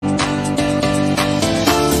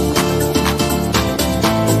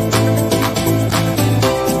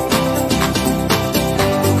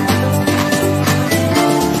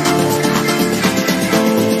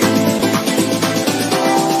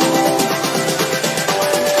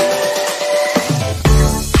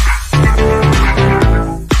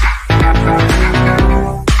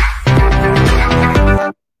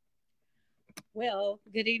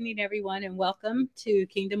good evening, everyone, and welcome to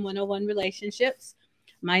Kingdom 101 Relationships.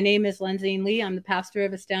 My name is Lindsay Lee. I'm the pastor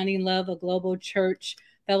of Astounding Love, a global church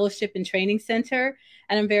fellowship and training center,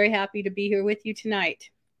 and I'm very happy to be here with you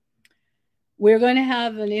tonight. We're going to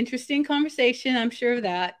have an interesting conversation, I'm sure of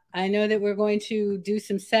that. I know that we're going to do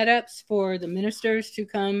some setups for the ministers to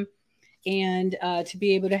come and to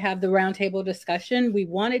be able to have the roundtable discussion. We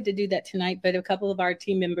wanted to do that tonight, but a couple of our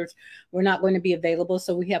team members were not going to be available.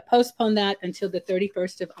 So we have postponed that until the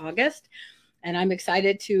 31st of August. And I'm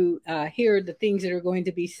excited to hear the things that are going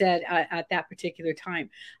to be said at that particular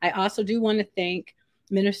time. I also do want to thank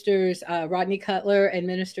Ministers Rodney Cutler and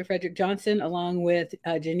Minister Frederick Johnson, along with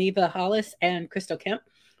Geneva Hollis and Crystal Kemp,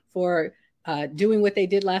 for doing what they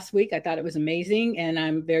did last week. I thought it was amazing, and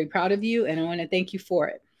I'm very proud of you, and I want to thank you for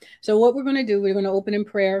it. So what we're going to do, we're going to open in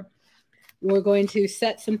prayer. We're going to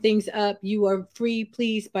set some things up. You are free,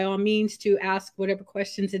 please, by all means, to ask whatever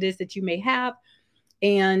questions it is that you may have,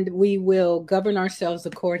 and we will govern ourselves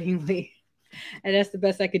accordingly. And that's the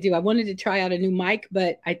best I could do. I wanted to try out a new mic,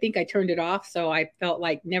 but I think I turned it off, so I felt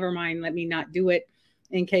like, never mind, let me not do it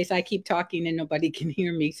in case I keep talking and nobody can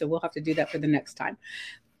hear me. So we'll have to do that for the next time.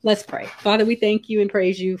 Let's pray. Father, we thank you and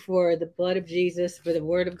praise you for the blood of Jesus, for the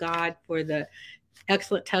word of God, for the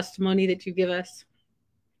excellent testimony that you give us.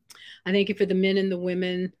 I thank you for the men and the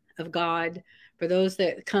women of God, for those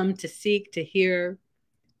that come to seek, to hear,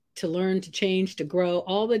 to learn, to change, to grow,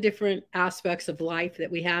 all the different aspects of life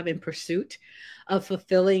that we have in pursuit of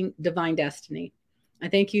fulfilling divine destiny. I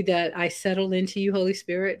thank you that I settle into you, Holy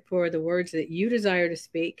Spirit, for the words that you desire to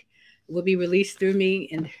speak will be released through me,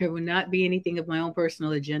 and there will not be anything of my own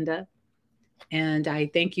personal agenda. And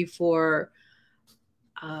I thank you for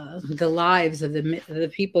the lives of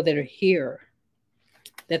the people that are here,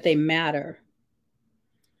 that they matter,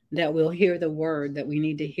 that we'll hear the word that we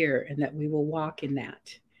need to hear, and that we will walk in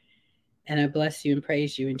that. And I bless you and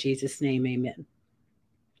praise you in Jesus' name. Amen.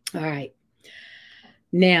 All right.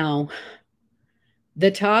 Now,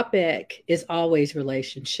 the topic is always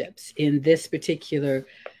relationships in this particular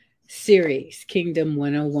series, Kingdom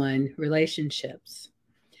 101 Relationships.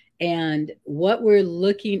 And what we're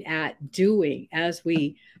looking at doing as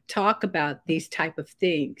we talk about these type of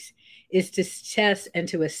things is to test and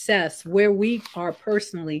to assess where we are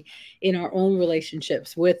personally in our own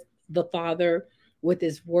relationships with the Father, with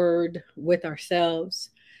his word, with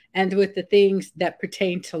ourselves, and with the things that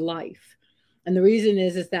pertain to life. And the reason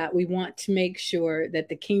is that we want to make sure that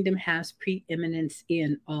the kingdom has preeminence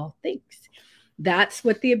in all things. That's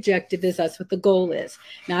what the objective is. That's what the goal is.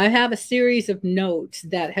 Now, I have a series of notes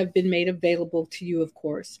that have been made available to you, of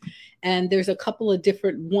course. And there's a couple of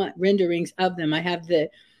different renderings of them. I have the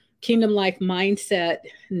Kingdom Life Mindset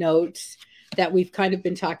notes that we've kind of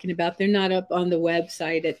been talking about. They're not up on the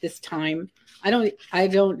website at this time. I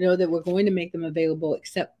don't know that we're going to make them available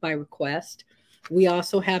except by request. We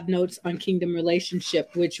also have notes on Kingdom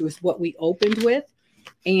Relationship, which was what we opened with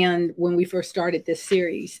and when we first started this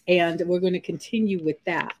series, and we're going to continue with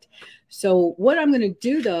that. So what I'm going to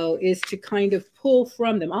do, though, is to kind of pull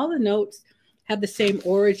from them. All the notes have the same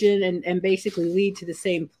origin and basically lead to the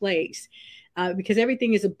same place, because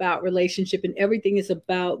everything is about relationship and everything is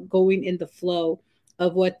about going in the flow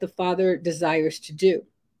of what the Father desires to do.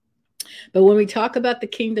 But when we talk about the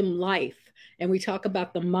kingdom life and we talk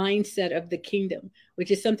about the mindset of the kingdom, which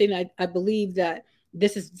is something I believe that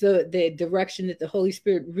this is the direction that the Holy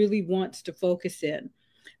Spirit really wants to focus in.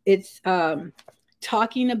 It's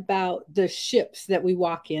talking about the ships that we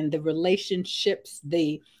walk in, the relationships,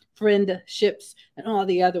 the friendships, and all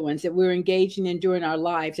the other ones that we're engaging in during our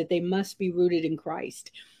lives, that they must be rooted in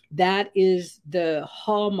Christ. That is the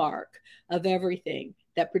hallmark of everything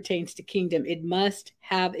that pertains to kingdom. It must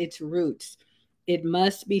have its roots. It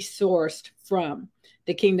must be sourced from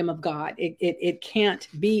the kingdom of God. It can't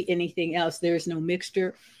be anything else. There is no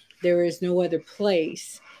mixture. There is no other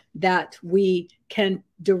place that we can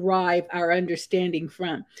derive our understanding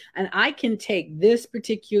from. And I can take this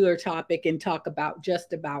particular topic and talk about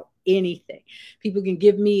just about anything. People can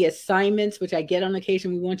give me assignments, which I get on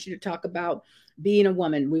occasion. We want you to talk about being a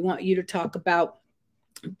woman. We want you to talk about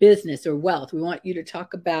business or wealth. We want you to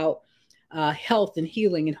talk about health and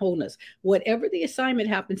healing and wholeness. Whatever the assignment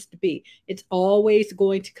happens to be, it's always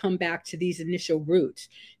going to come back to these initial roots.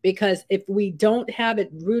 Because if we don't have it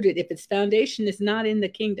rooted, if its foundation is not in the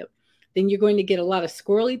kingdom, then you're going to get a lot of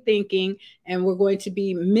squirrely thinking, and we're going to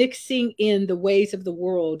be mixing in the ways of the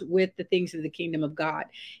world with the things of the kingdom of God.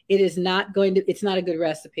 It's not a good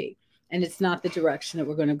recipe, and it's not the direction that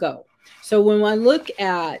we're going to go. So when I look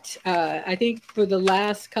at, I think for the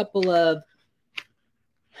last couple of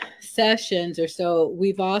sessions or so,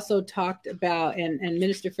 we've also talked about, and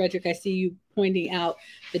Minister Frederick, I see you pointing out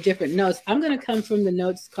the different notes. I'm going to come from the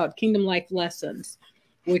notes called Kingdom Life Lessons,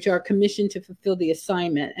 which are commissioned to fulfill the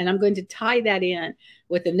assignment. And I'm going to tie that in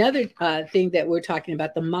with another thing that we're talking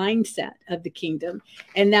about, the mindset of the kingdom.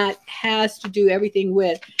 And that has to do everything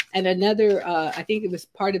with, and another, I think it was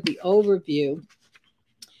part of the overview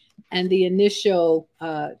and the initial,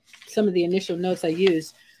 some of the initial notes I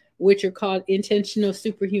used, which are called intentional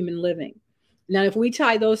superhuman living. Now, if we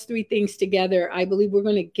tie those three things together, I believe we're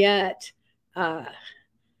going to get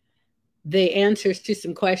the answers to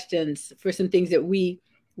some questions for some things that we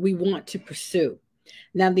want to pursue.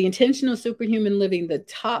 Now, the intentional superhuman living, the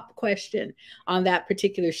top question on that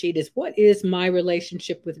particular sheet is, what is my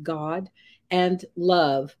relationship with God and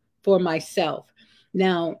love for myself?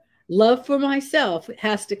 Now, love for myself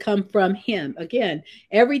has to come from Him. Again,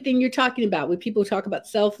 everything you're talking about, when people talk about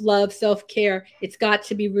self-love, self-care, it's got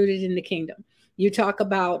to be rooted in the kingdom. You talk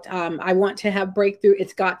about, I want to have breakthrough,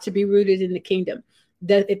 it's got to be rooted in the kingdom.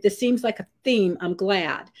 If this seems like a theme, I'm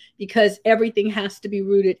glad, because everything has to be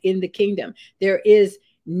rooted in the kingdom. There is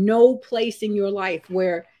no place in your life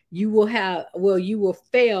where you will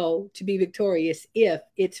fail to be victorious if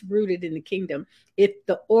it's rooted in the kingdom, if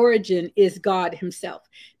the origin is God Himself.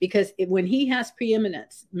 Because when He has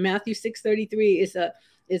preeminence, Matthew 6:33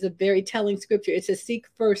 is a very telling scripture. It says, seek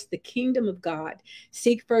first the kingdom of God.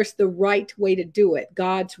 Seek first the right way to do it,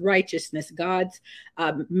 God's righteousness, God's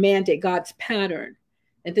mandate, God's pattern.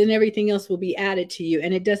 And then everything else will be added to you.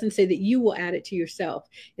 And it doesn't say that you will add it to yourself.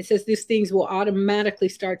 It says these things will automatically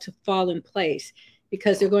start to fall in place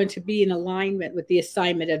because they're going to be in alignment with the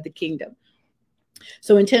assignment of the kingdom.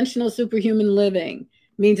 So intentional superhuman living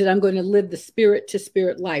means that I'm going to live the spirit to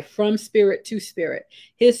spirit life, from spirit to spirit,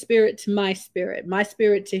 His spirit to my spirit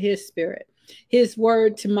to His spirit, His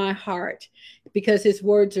word to my heart, because His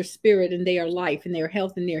words are spirit and they are life and they are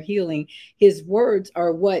health and they're healing. His words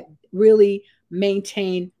are what really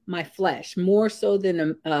maintain my flesh, more so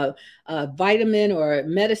than a vitamin or a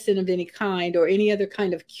medicine of any kind or any other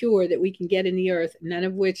kind of cure that we can get in the earth, none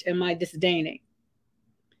of which am I disdaining.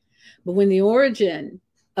 But when the origin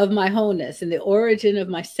of my wholeness and the origin of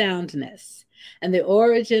my soundness and the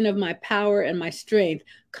origin of my power and my strength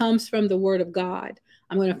comes from the Word of God,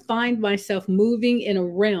 I'm going to find myself moving in a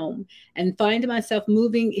realm and find myself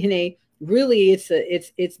moving in a, really,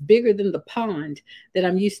 it's bigger than the pond that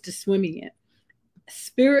I'm used to swimming in.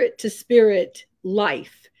 Spirit to spirit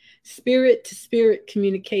life, spirit to spirit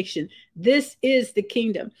communication. This is the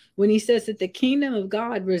kingdom. When He says that the kingdom of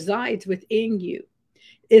God resides within you,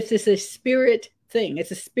 it's a spirit thing.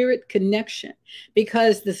 It's a spirit connection,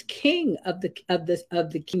 because this king of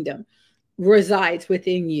the kingdom resides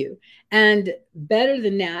within you. And better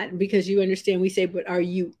than that, because you understand, we say, but are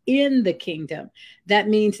you in the kingdom? That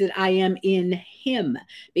means that I am in Him,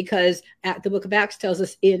 because the book of Acts tells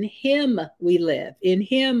us, in Him we live, in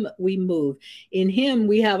Him we move, in Him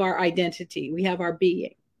we have our identity, we have our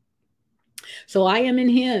being. So I am in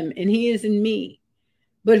Him and He is in me.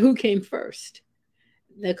 But who came first?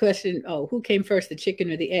 The question, who came first, the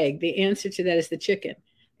chicken or the egg? The answer to that is the chicken.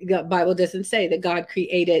 The Bible doesn't say that God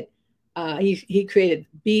created he created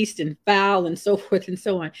beast and fowl and so forth and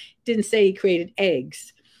so on. It didn't say He created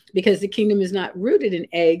eggs, because the kingdom is not rooted in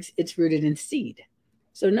eggs, it's rooted in seed.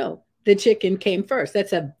 So no, the chicken came first.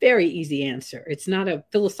 That's a very easy answer. It's not a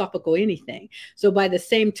philosophical anything. So by the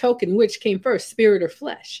same token, which came first, spirit or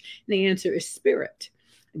flesh? And the answer is spirit.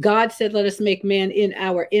 God said, let us make man in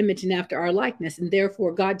our image and after our likeness. And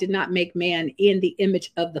therefore, God did not make man in the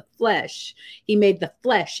image of the flesh. He made the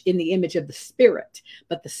flesh in the image of the spirit.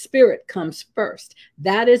 But the spirit comes first.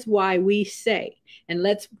 That is why we say, and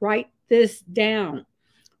let's write this down,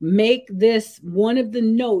 make this one of the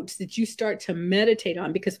notes that you start to meditate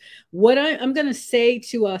on. Because what I'm going to say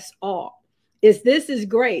to us all is, this is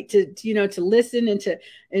great to listen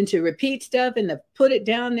and to repeat stuff and to put it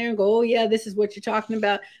down there and go, oh yeah, this is what you're talking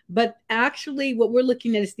about. But actually what we're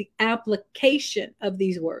looking at is the application of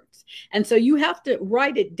these words. And so you have to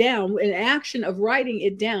write it down. An action of writing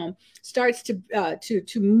it down starts to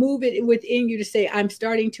move it within you to say, I'm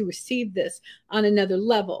starting to receive this on another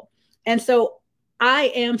level. And so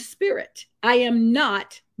I am spirit. I am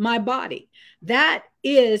not my body. That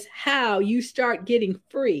is how you start getting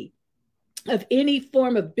free of any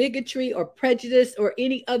form of bigotry or prejudice or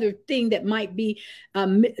any other thing that might be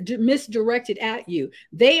misdirected at you.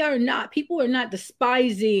 People are not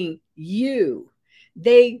despising you.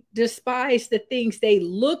 They despise the things they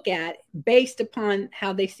look at based upon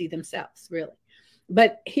how they see themselves, really.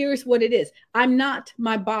 But here's what it is. I'm not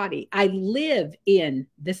my body. I live in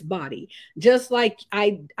this body. Just like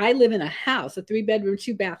I live in a house, a 3-bedroom,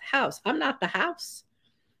 2-bath house. I'm not the house.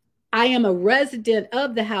 I am a resident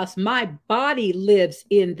of the house. My body lives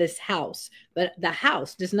in this house, but the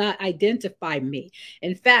house does not identify me.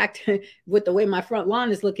 In fact, with the way my front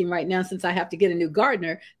lawn is looking right now, since I have to get a new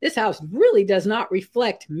gardener, this house really does not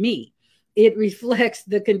reflect me. It reflects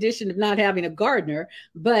the condition of not having a gardener,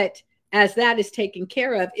 but as that is taken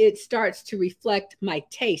care of, it starts to reflect my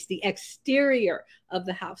taste. The exterior of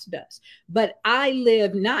the house does. But I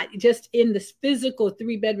live not just in this physical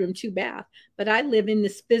 3-bedroom, 2-bath, but I live in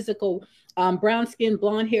this physical brown skin,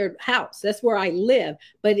 blonde haired house. That's where I live.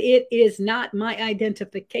 But it is not my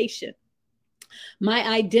identification. My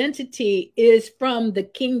identity is from the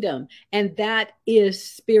kingdom, and that is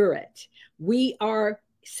spirit. We are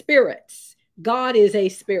spirits. God is a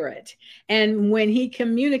spirit. And when he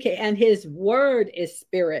communicates, and his word is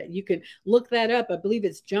spirit, you can look that up. I believe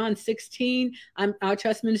it's John 16. I'll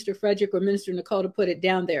trust Minister Frederick or Minister Nicole to put it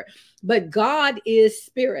down there. But God is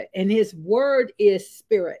spirit, and his word is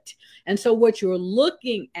spirit. And so what you're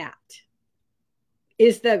looking at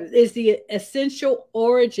is the essential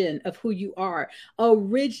origin of who you are.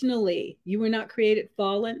 Originally, you were not created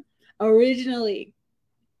fallen. Originally,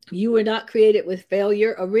 you were not created with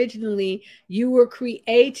failure. Originally, you were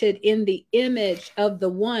created in the image of the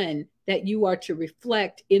one that you are to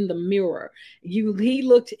reflect in the mirror. We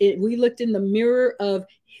looked in the mirror of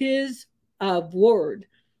his word,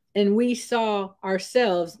 and we saw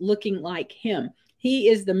ourselves looking like him. He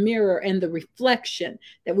is the mirror and the reflection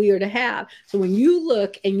that we are to have. So when you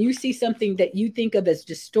look and you see something that you think of as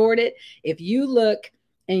distorted, if you look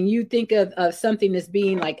and you think of something as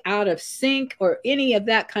being like out of sync or any of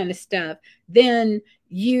that kind of stuff, then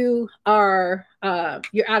you are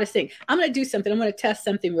you're out of sync. I'm going to do something. I'm going to test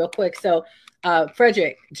something real quick. So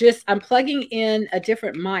Frederick, I'm plugging in a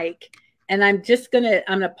different mic, and I'm going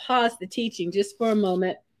to pause the teaching just for a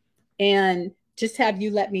moment and just have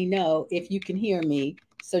you let me know if you can hear me.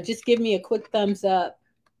 So just give me a quick thumbs up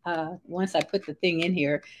once I put the thing in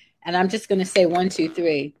here, and I'm just going to say 1, 2,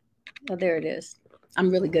 3. Oh, there it is. I'm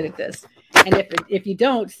really good at this. And if you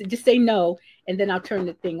don't, just say no, and then I'll turn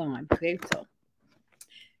the thing on. Okay, so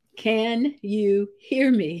can you hear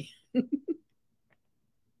me?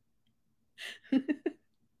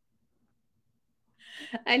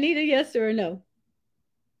 I need a yes or a no.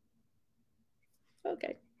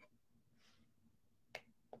 Okay.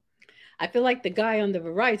 I feel like the guy on the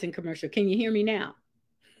Verizon commercial. Can you hear me now?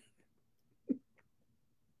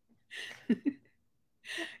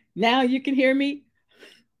 Now you can hear me?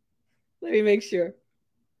 Let me make sure.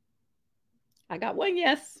 I got one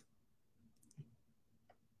yes.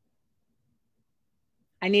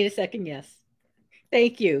 I need a second yes.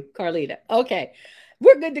 Thank you, Carlita. Okay,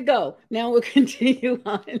 we're good to go. Now we'll continue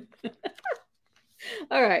on.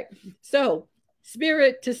 All right. So,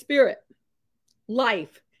 spirit to spirit,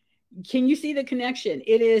 life. Can you see the connection?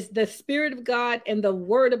 It is the Spirit of God and the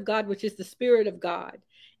Word of God, which is the Spirit of God.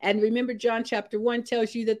 And remember, John chapter 1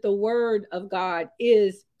 tells you that the Word of God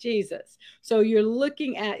is Jesus. So you're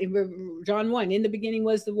looking at John 1, in the beginning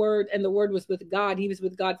was the Word, and the Word was with God. He was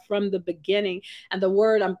with God from the beginning. And the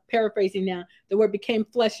Word, I'm paraphrasing now, the Word became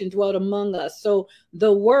flesh and dwelt among us. So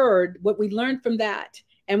the Word, what we learned from that,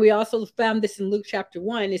 and we also found this in Luke chapter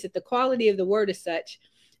 1, is that the quality of the Word is such,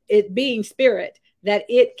 it being spirit, that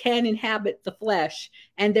it can inhabit the flesh,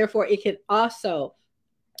 and therefore it can also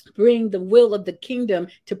bring the will of the kingdom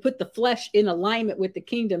to put the flesh in alignment with the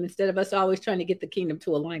kingdom instead of us always trying to get the kingdom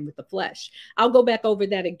to align with the flesh. I'll go back over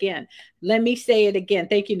that again. Let me say it again.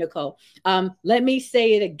 Thank you, Nicole. Let me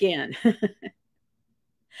say it again.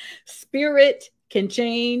 Spirit can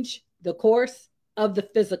change the course of the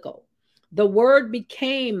physical. The word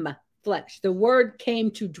became flesh. The word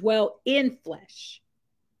came to dwell in flesh.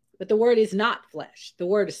 But the word is not flesh. The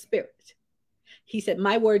word is spirit. He said,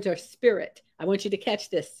 my words are spirit. I want you to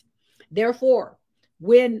catch this. Therefore,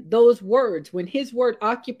 when his word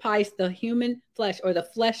occupies the human flesh or the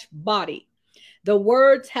flesh body, the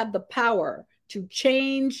words have the power to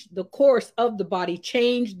change the course of the body,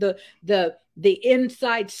 change the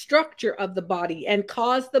inside structure of the body, and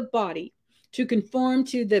cause the body to conform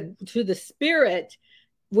to the spirit,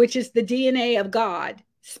 which is the DNA of God,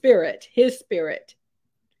 spirit, his spirit.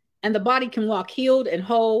 And the body can walk healed and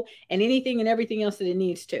whole and anything and everything else that it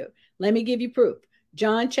needs to. Let me give you proof.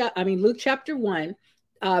 Luke chapter 1,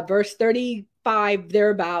 verse 35,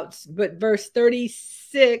 thereabouts, but verse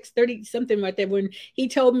 36, 30 something right there, when he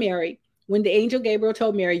told Mary, when the angel Gabriel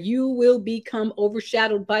told Mary, you will become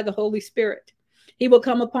overshadowed by the Holy Spirit. He will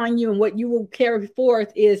come upon you, and what you will carry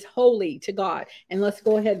forth is holy to God. And let's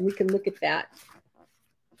go ahead and we can look at that,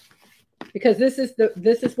 because this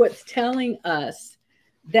is what's telling us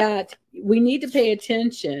that we need to pay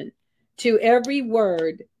attention to every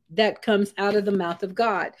word that comes out of the mouth of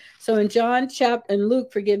God. So in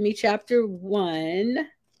Luke, chapter 1.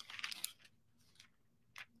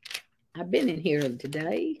 I've been in here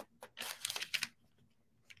today.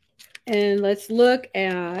 And let's look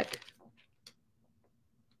at,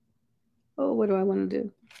 what do I want to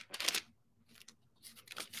do?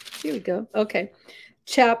 Here we go. Okay.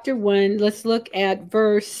 Chapter 1, let's look at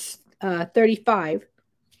verse 35.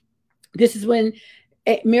 This is when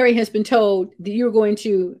Mary has been told that you're going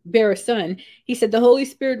to bear a son. He said, the Holy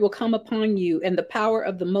Spirit will come upon you, and the power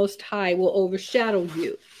of the Most High will overshadow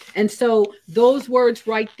you. And so those words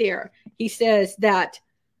right there, he says that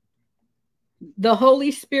the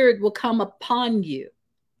Holy Spirit will come upon you,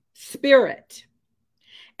 spirit,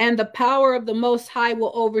 and the power of the Most High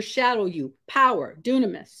will overshadow you, power,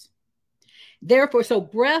 dunamis. Therefore, so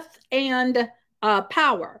breath and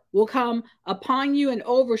power will come upon you and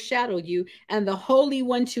overshadow you, and the Holy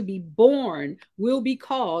One to be born will be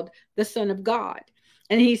called the Son of God.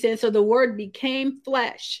 And he said, so the word became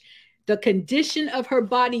flesh. The condition of her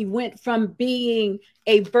body went from being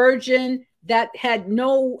a virgin that had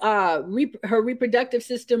no, her reproductive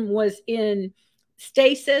system was in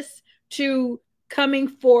stasis, to coming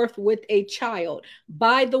forth with a child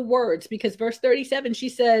by the words. Because verse 37, she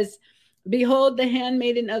says, behold, the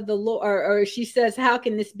handmaiden of the Lord, or she says, how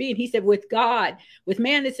can this be? And he said, with God, with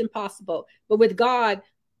man, it's impossible, but with God,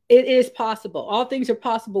 it is possible. All things are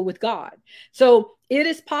possible with God. So it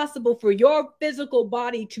is possible for your physical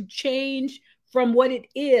body to change from what it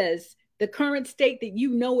is, the current state that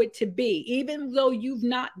you know it to be. Even though you've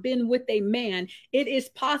not been with a man, it is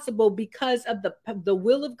possible because of the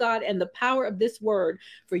will of God and the power of this word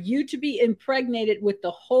for you to be impregnated with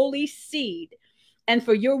the holy seed, and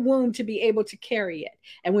for your womb to be able to carry it.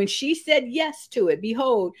 And when she said yes to it,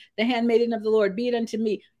 behold, the handmaiden of the Lord, be it unto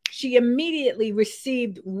me, she immediately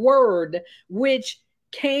received word, which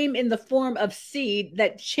came in the form of seed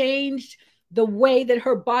that changed the way that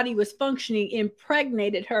her body was functioning,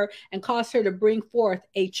 impregnated her, and caused her to bring forth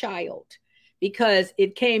a child, because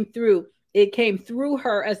it came through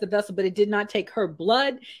her as the vessel, but it did not take her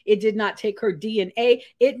blood. It did not take her DNA.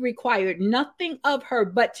 It required nothing of her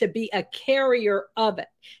but to be a carrier of it.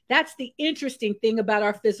 That's the interesting thing about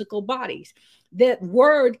our physical bodies. That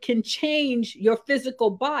word can change your physical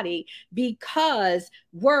body, because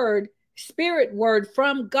spirit word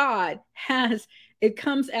from God it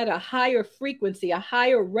comes at a higher frequency, a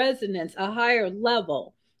higher resonance, a higher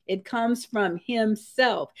level. It comes from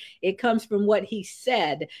himself. It comes from what he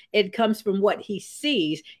said. It comes from what he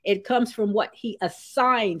sees. It comes from what he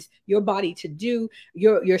assigns your body to do,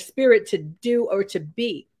 your spirit to do or to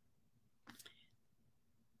be.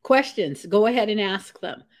 Questions, go ahead and ask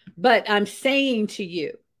them. But I'm saying to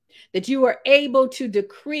you that you are able to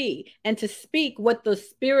decree and to speak what the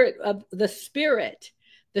spirit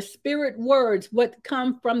words, what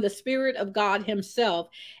come from the Spirit of God himself,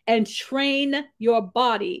 and train your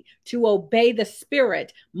body to obey the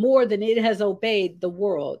Spirit more than it has obeyed the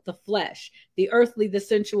world, the flesh, the earthly, the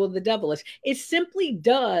sensual, the devilish. It simply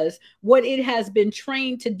does what it has been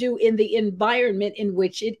trained to do in the environment in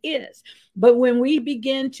which it is. But when we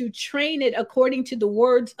begin to train it according to the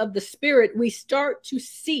words of the Spirit, we start to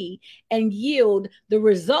see and yield the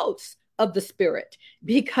results of the Spirit,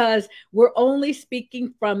 because we're only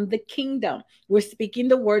speaking from the kingdom. We're speaking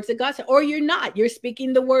the words of God, or you're not. You're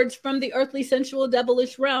speaking the words from the earthly, sensual,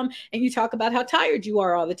 devilish realm, and you talk about how tired you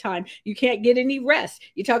are all the time. You can't get any rest.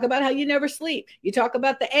 You talk about how you never sleep. You talk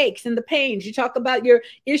about the aches and the pains. You talk about your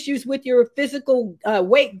issues with your physical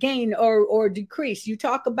weight gain or decrease. You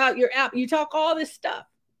talk about you talk all this stuff.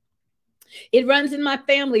 It runs in my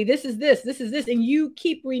family. This is this, and you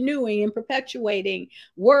keep renewing and perpetuating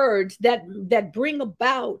words that bring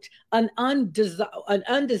about an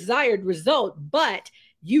undesired result, but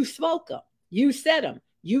you spoke them, you said them,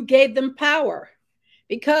 you gave them power,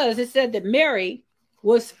 because it said that Mary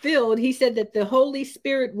was filled. He said that the Holy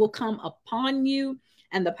Spirit will come upon you,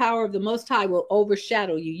 and the power of the Most High will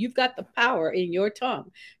overshadow you. You've got the power in your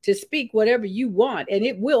tongue to speak whatever you want, and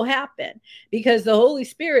it will happen, because the Holy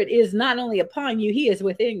Spirit is not only upon you, he is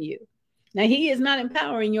within you. Now, he is not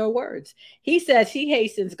empowering your words. He says he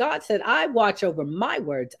hastens. God said, I watch over my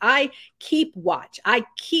words. I keep watch. I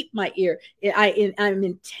keep my ear. I'm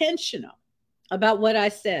intentional about what I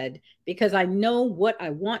said, because I know what I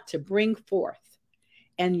want to bring forth.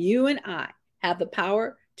 And you and I have the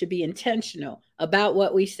power to be intentional about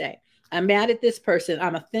what we say. I'm mad at this person.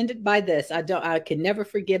 I'm offended by this. I can never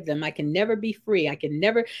forgive them. I can never be free. I can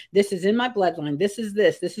never, this is in my bloodline. This is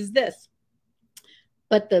this. This is this.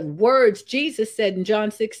 But the words Jesus said in John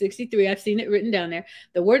 6:63, I've seen it written down there.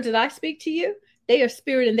 The words that I speak to you, they are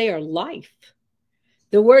spirit and they are life.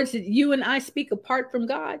 The words that you and I speak apart from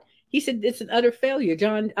God, he said it's an utter failure.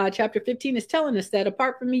 John chapter 15 is telling us that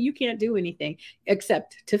apart from me, you can't do anything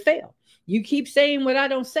except to fail. You keep saying what I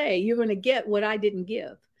don't say, you're going to get what I didn't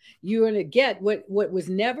give. You're going to get what was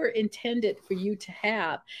never intended for you to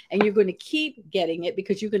have. And you're going to keep getting it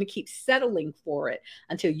because you're going to keep settling for it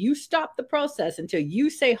until you stop the process, until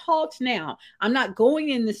you say, halt now. I'm not going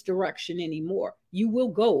in this direction anymore. You will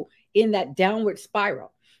go in that downward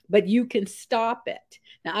spiral, but you can stop it.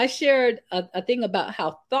 Now, I shared a thing about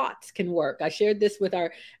how thoughts can work. I shared this with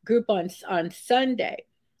our group on Sunday.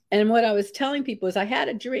 And what I was telling people is I had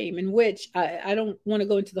a dream in which I don't want to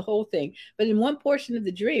go into the whole thing, but in one portion of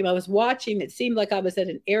the dream, I was watching, it seemed like I was at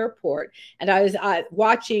an airport, and I was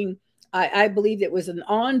watching, I believe it was an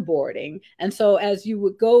onboarding. And so as you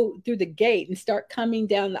would go through the gate and start coming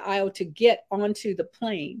down the aisle to get onto the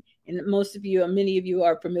plane, and most of you, many of you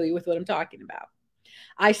are familiar with what I'm talking about.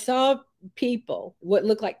 I saw people, what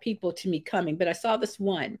looked like people to me coming, but I saw this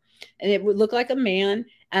one, and it would look like a man,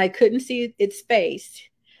 and I couldn't see its face,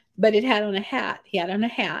 but it had on a hat. He had on a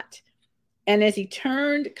hat. And as he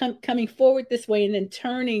turned, coming forward this way and then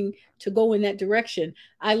turning to go in that direction,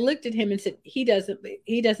 I looked at him and said, he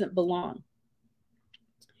doesn't belong.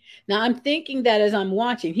 Now I'm thinking that as I'm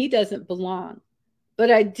watching, he doesn't belong.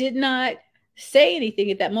 But I did not say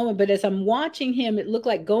anything at that moment. But as I'm watching him, it looked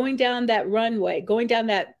like going down that runway, going down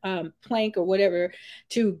that plank or whatever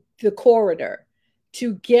to the corridor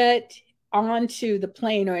to get onto the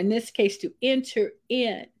plane, or in this case, to enter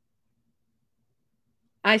in.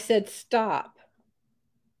 I said, stop.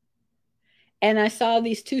 And I saw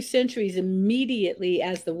these 2 sentries immediately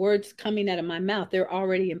as the words coming out of my mouth, they're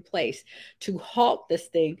already in place to halt this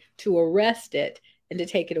thing, to arrest it, and to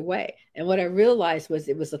take it away. And what I realized was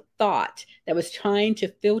it was a thought that was trying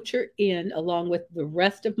to filter in along with the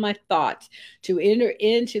rest of my thoughts to enter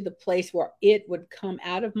into the place where it would come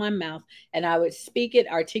out of my mouth and I would speak it,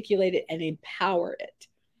 articulate it, and empower it.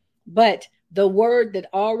 But the word that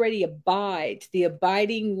already abides, the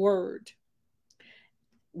abiding word,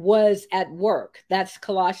 was at work. That's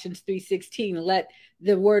Colossians 3:16. Let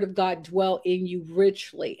the word of God dwell in you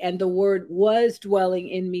richly. And the word was dwelling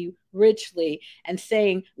in me richly and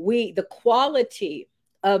saying, the quality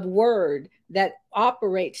of word that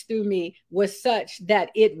operates through me was such that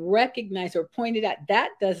it recognized or pointed out that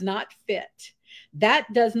does not fit.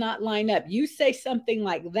 That does not line up. You say something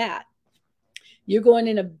like that, you're going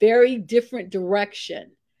in a very different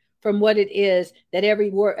direction from what it is that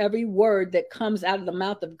every word that comes out of the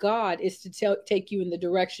mouth of God is to take you in the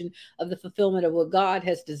direction of the fulfillment of what God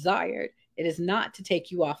has desired. It is not to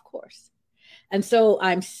take you off course. And so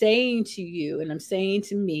I'm saying to you, and I'm saying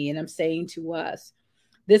to me, and I'm saying to us,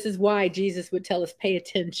 this is why Jesus would tell us, pay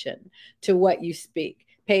attention to what you speak.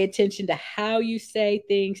 Pay attention to how you say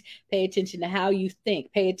things. Pay attention to how you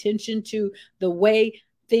think. Pay attention to the way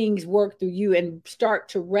things work through you and start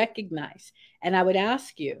to recognize. And I would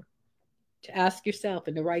ask you to ask yourself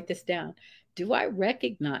and to write this down. Do I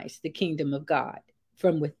recognize the kingdom of God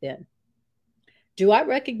from within? Do I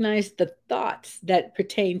recognize the thoughts that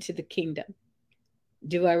pertain to the kingdom?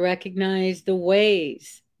 Do I recognize the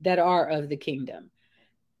ways that are of the kingdom?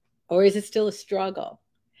 Or is it still a struggle?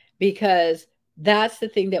 Because that's the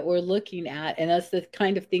thing that we're looking at. And that's the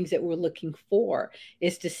kind of things that we're looking for,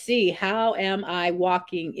 is to see, how am I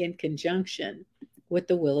walking in conjunction with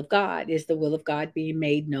the will of God? Is the will of God being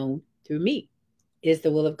made known through me? Is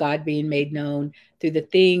the will of God being made known through the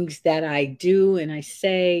things that I do and I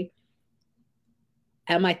say?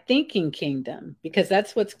 Am I thinking kingdom? Because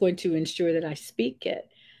that's what's going to ensure that I speak it.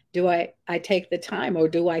 Do I take the time, or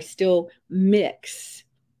do I still mix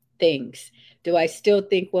things? Do I still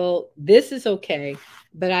think, well, this is okay,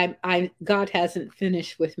 but God hasn't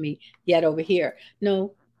finished with me yet over here?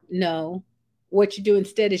 No. What you do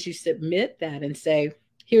instead is you submit that and say,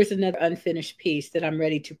 here's another unfinished piece that I'm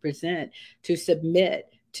ready to present, to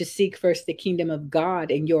submit, to seek first the kingdom of God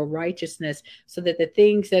and your righteousness, so that the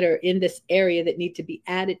things that are in this area that need to be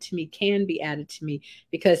added to me can be added to me,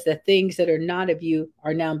 because the things that are not of you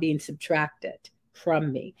are now being subtracted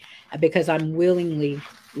from me, because I'm willingly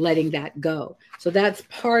letting that go. So that's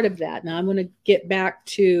part of that. Now I'm going to get back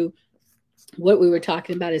to what we were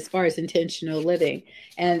talking about as far as intentional living.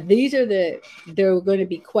 And these are there are going to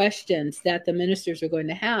be questions that the ministers are going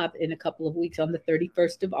to have in a couple of weeks on the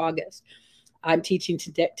 31st of August. I'm teaching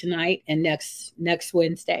tonight and next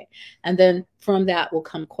Wednesday. And then from that will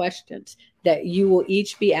come questions that you will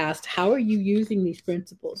each be asked. How are you using these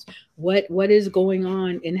principles? What is going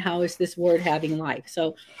on, and how is this word having life?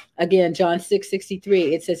 So again, John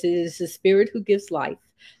 6:63, it says, it is the spirit who gives life.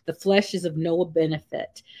 The flesh is of no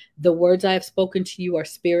benefit. The words I have spoken to you are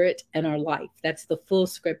spirit and are life. That's the full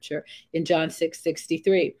scripture in John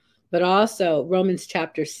 6:63. But also Romans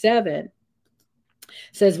chapter 7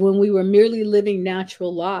 says, when we were merely living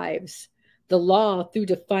natural lives, the law, through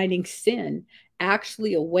defining sin,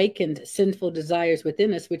 actually awakened sinful desires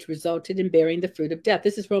within us, which resulted in bearing the fruit of death.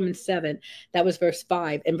 This is Romans 7. That was verse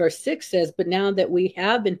 5. And verse 6 says, but now that we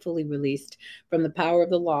have been fully released from the power of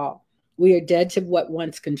the law, we are dead to what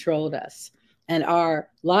once controlled us. And our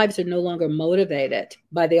lives are no longer motivated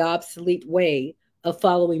by the obsolete way of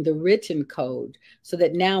following the written code, so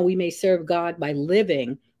that now we may serve God by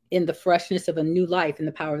living in the freshness of a new life in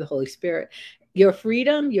the power of the Holy Spirit. Your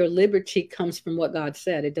freedom, your liberty comes from what God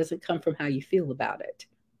said. It doesn't come from how you feel about it.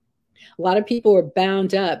 A lot of people are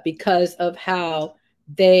bound up because of how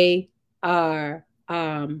they are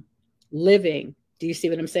living. Do you see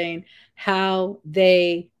what I'm saying? How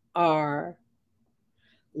they are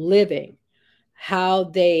living, how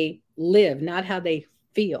they live, not how they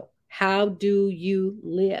feel. How do you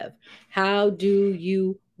live? How do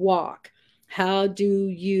you walk? How do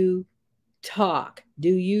you talk? Do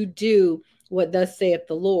you do what thus saith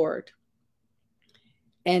the Lord?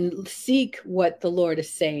 And seek what the Lord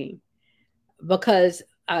is saying. Because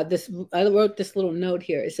I wrote this little note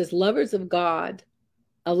here. It says, lovers of God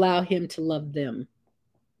allow him to love them.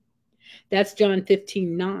 That's John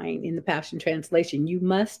 15:9 in the Passion Translation. You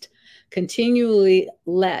must continually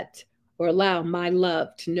let or allow my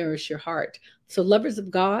love to nourish your heart. So lovers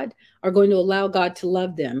of God are going to allow God to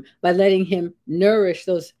love them by letting him nourish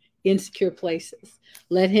those insecure places.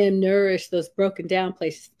 Let him nourish those broken down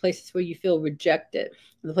places where you feel rejected,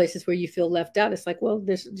 the places where you feel left out. It's like, well,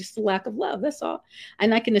 there's just a lack of love. That's all.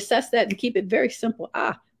 And I can assess that and keep it very simple.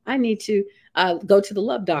 I need to go to the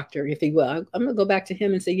love doctor, if he will. I'm going to go back to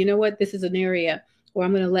him and say, you know what? This is an area where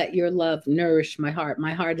I'm going to let your love nourish my heart.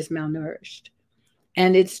 My heart is malnourished.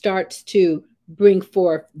 And it starts to bring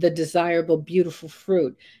forth the desirable, beautiful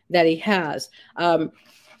fruit that he has.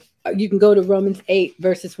 You can go to Romans 8,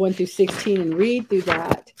 verses 1 through 16 and read through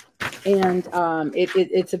that. And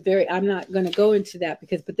it's a very, I'm not going to go into that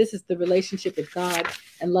but this is the relationship with God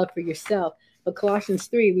and love for yourself. But Colossians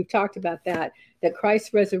 3, we've talked about that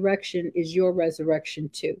Christ's resurrection is your resurrection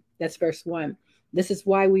too. That's verse 1. This is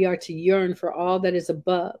why we are to yearn for all that is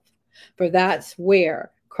above, for that's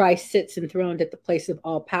where Christ sits enthroned at the place of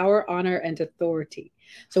all power, honor, and authority.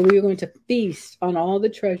 So we are going to feast on all the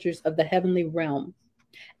treasures of the heavenly realm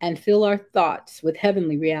and fill our thoughts with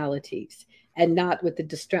heavenly realities and not with the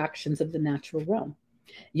distractions of the natural realm.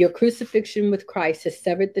 Your crucifixion with Christ has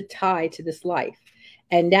severed the tie to this life,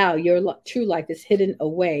 and now your true life is hidden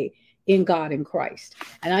away in God and Christ.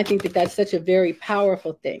 And I think that that's such a very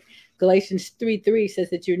powerful thing. Galatians 3:3 says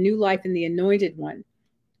that your new life in the Anointed One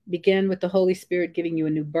began with the Holy Spirit giving you a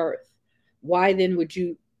new birth. Why then would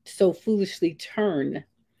you so foolishly turn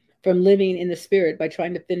from living in the Spirit by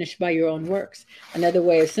trying to finish by your own works? Another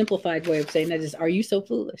way, a simplified way of saying that is, are you so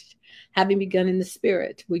foolish? Having begun in the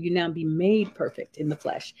Spirit, will you now be made perfect in the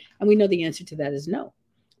flesh? And we know the answer to that is no.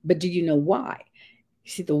 But do you know why? You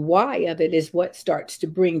see, the why of it is what starts to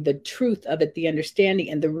bring the truth of it, the understanding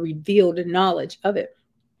and the revealed knowledge of it.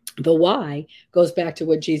 The why goes back to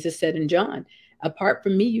what Jesus said in John. Apart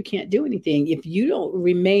from me, you can't do anything. If you don't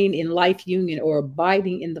remain in life union or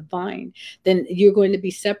abiding in the vine, then you're going to be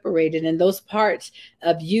separated. And those parts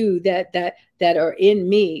of you that are in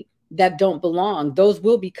me that don't belong, those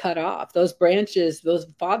will be cut off. Those branches, those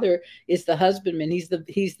Father is the husbandman. He's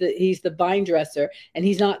the vine dresser, and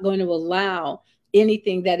he's not going to allow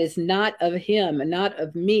anything that is not of him and not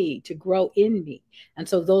of me to grow in me. And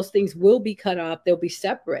so those things will be cut off. They'll be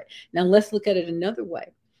separate. Now let's look at it another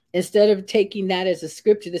way. Instead of taking that as a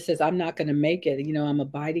scripture that says, I'm not going to make it, I'm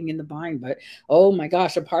abiding in the vine, but oh my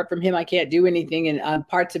gosh, apart from him, I can't do anything. And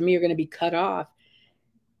parts of me are going to be cut off.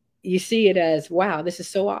 You see it as, wow, this is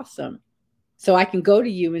so awesome. So I can go to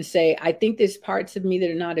you and say, I think there's parts of me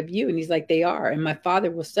that are not of you. And he's like, they are. And my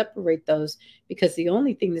Father will separate those, because the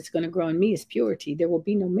only thing that's going to grow in me is purity. There will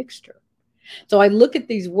be no mixture. So I look at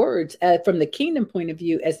these words from the kingdom point of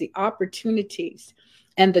view as the opportunities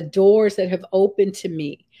and the doors that have opened to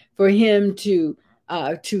me for him to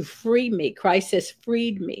free me. Christ has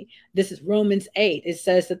freed me. This is Romans 8. It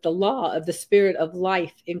says that the law of the Spirit of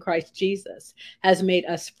life in Christ Jesus has made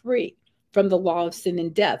us free from the law of sin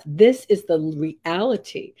and death. This is the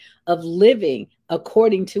reality of living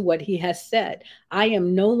according to what he has said. I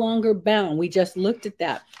am no longer bound. We just looked at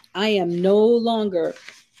that. I am no longer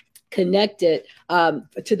connected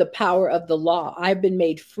to the power of the law. I've been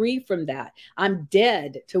made free from that. I'm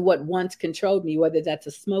dead to what once controlled me, whether that's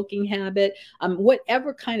a smoking habit,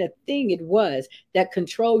 whatever kind of thing it was that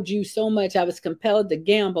controlled you so much. I was compelled to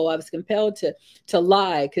gamble. I was compelled to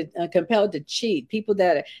lie, compelled to cheat. People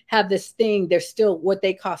that have this thing, they're still what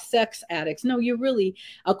they call sex addicts. No, you're really,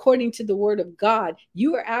 according to the word of God,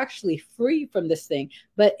 you are actually free from this thing,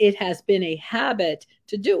 but it has been a habit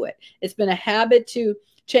to do it. It's been a habit to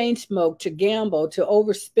chain smoke, to gamble, to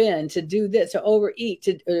overspend, to do this, to overeat,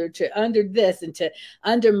 to under this, and to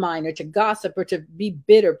undermine, or to gossip, or to be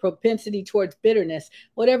bitter, propensity towards bitterness,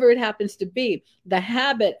 whatever it happens to be. The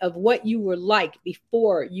habit of what you were like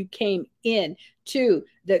before you came in to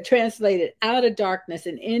that translated out of darkness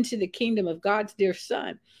and into the kingdom of God's dear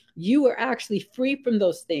Son. You are actually free from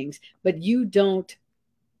those things, but you don't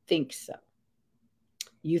think so.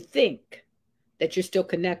 You think that you're still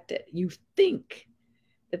connected. You think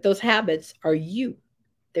that those habits are you.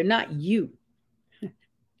 They're not you.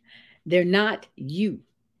 They're not you.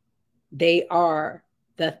 They are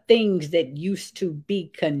the things that used to be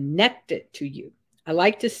connected to you. I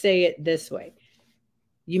like to say it this way.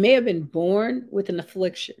 You may have been born with an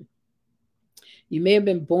affliction. You may have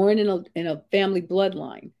been born in a family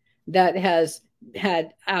bloodline that has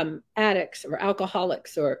had addicts or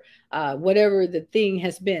alcoholics or whatever the thing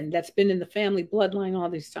has been that's been in the family bloodline all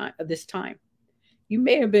this time. You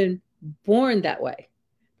may have been born that way,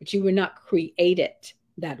 but you were not created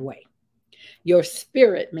that way. Your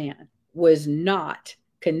spirit man was not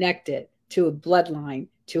connected to a bloodline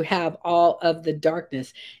to have all of the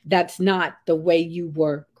darkness. That's not the way you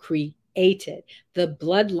were created. The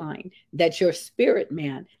bloodline that your spirit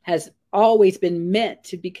man has always been meant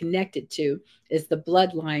to be connected to is the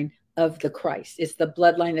bloodline of the Christ. It's the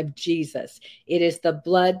bloodline of Jesus. It is the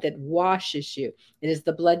blood that washes you. It is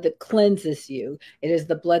the blood that cleanses you. It is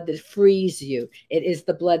the blood that frees you. It is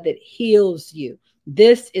the blood that heals you.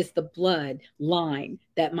 This is the blood line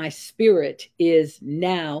that my spirit is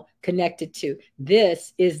now connected to.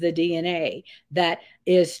 This is the DNA that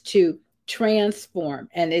is to transform,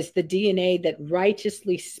 and is the DNA that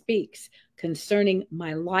righteously speaks concerning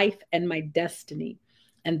my life and my destiny.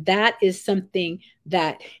 And that is something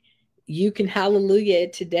that you can hallelujah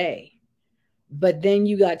it today, but then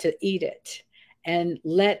you got to eat it and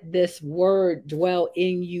let this word dwell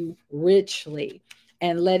in you richly,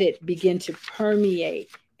 and let it begin to permeate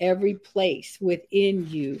every place within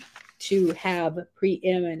you to have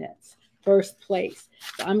preeminence, first place.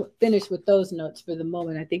 So I'm finished with those notes for the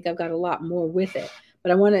moment. I think I've got a lot more with it,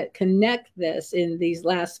 but I want to connect this in these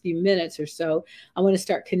last few minutes or so. I want to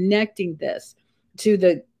start connecting this to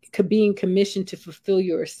the being commissioned to fulfill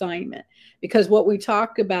your assignment, because what we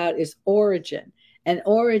talk about is origin, and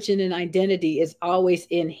origin and identity is always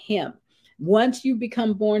in him. Once you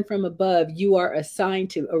become born from above, you are assigned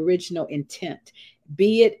to original intent.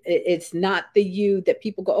 Be it, it's not the you that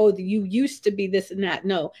people go, oh, you used to be this and that.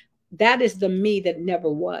 No, that is the me that never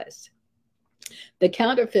was. The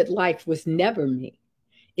counterfeit life was never me.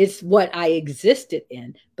 It's what I existed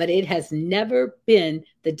in, but it has never been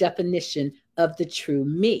the definition of the true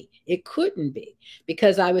me. It couldn't be,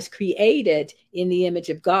 because I was created in the image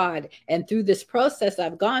of God. And through this process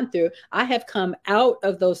I've gone through, I have come out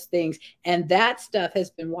of those things, and that stuff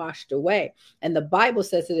has been washed away. And the Bible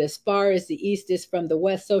says that as far as the east is from the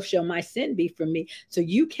west, so shall my sin be from me. So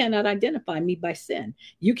you cannot identify me by sin.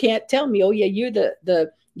 You can't tell me, oh yeah, you're the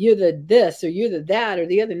this, or you're the that, or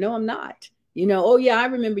the other. No, I'm not. You know, oh yeah, I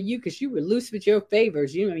remember you because you were loose with your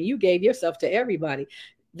favors. You know, you gave yourself to everybody.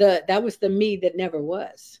 That was the me that never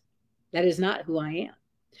was. That is not who I am.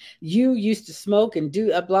 You used to smoke and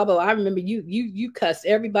do a blah blah. I remember you cussed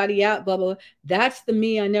everybody out, blah blah. That's the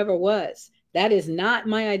me I never was. That is not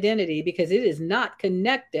my identity, because it is not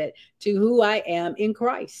connected to who I am in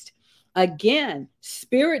Christ. Again,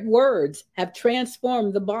 spirit words have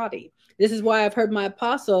transformed the body. This is why I've heard my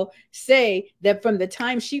apostle say that from the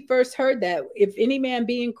time she first heard that, if any man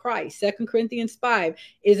be in Christ, 2 Corinthians 5,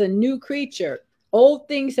 is a new creature. Old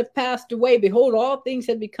things have passed away. Behold, all things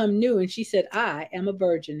have become new. And she said, I am a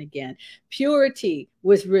virgin again. Purity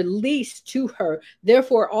was released to her.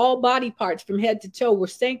 Therefore, all body parts from head to toe were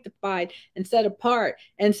sanctified and set apart.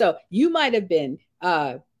 And so you might have been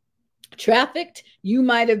trafficked. You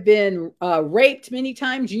might have been raped many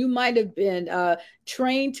times. You might have been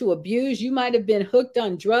trained to abuse. You might have been hooked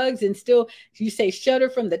on drugs and still, you say, shudder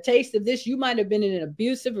from the taste of this. You might have been in an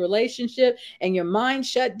abusive relationship and your mind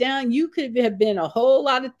shut down. You could have been a whole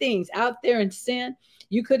lot of things out there in sin.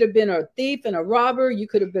 You could have been a thief and a robber. You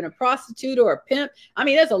could have been a prostitute or a pimp. I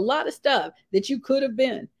mean, there's a lot of stuff that you could have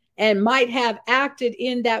been and might have acted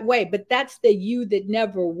in that way, but that's the you that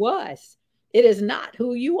never was. It is not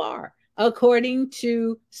who you are according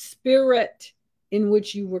to spirit in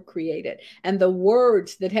which you were created and the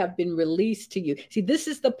words that have been released to you. See, this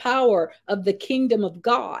is the power of the kingdom of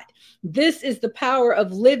God. This is the power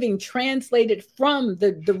of living translated from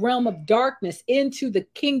the realm of darkness into the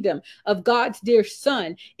kingdom of God's dear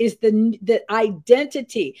son, is the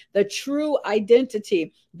identity, the true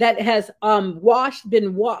identity that has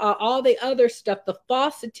been all the other stuff, the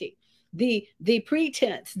falsity, the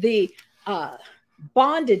pretense, the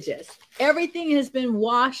bondages, everything has been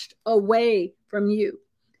washed away from you.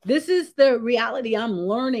 This is the reality I'm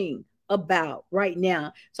learning about right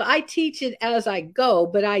now. So I teach it as I go,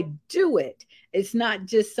 but I do it. It's not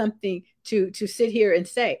just something to sit here and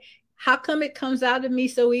say. How come it comes out of me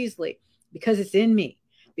so easily? Because it's in me,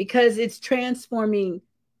 because it's transforming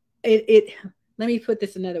it. Let me put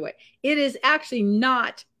this another way. It is actually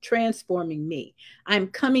not transforming me. I'm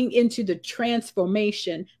coming into the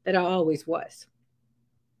transformation that I always was.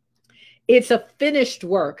 It's a finished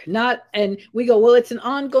work, and we go, well, it's an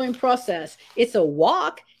ongoing process. It's a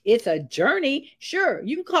walk. It's a journey. Sure,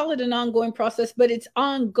 you can call it an ongoing process, but it's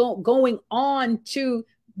going on to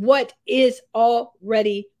what is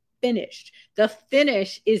already finished. The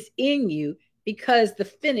finish is in you because the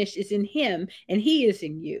finish is in him and he is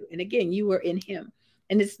in you. And again, you are in him.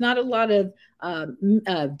 And it's not a lot of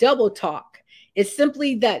double talk. It's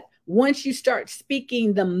simply that once you start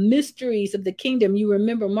speaking the mysteries of the kingdom, you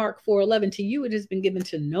remember Mark 4:11, to you it has been given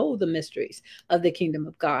to know the mysteries of the kingdom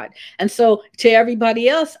of God. And so to everybody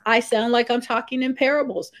else, I sound like I'm talking in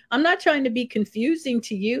parables. I'm not trying to be confusing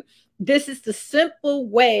to you. This is the simple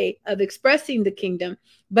way of expressing the kingdom,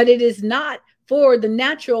 but it is not for the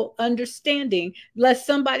natural understanding, lest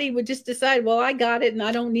somebody would just decide, well, I got it and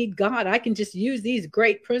I don't need God. I can just use these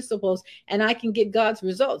great principles and I can get God's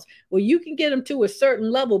results. Well, you can get them to a certain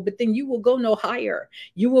level, but then you will go no higher.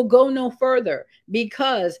 You will go no further,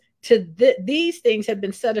 because these things have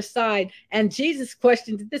been set aside. And Jesus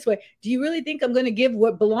questioned it this way: do you really think I'm going to give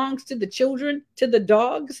what belongs to the children to the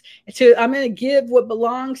dogs? I'm going to give what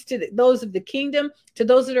belongs to those of the kingdom to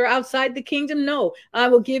those that are outside the kingdom? No, I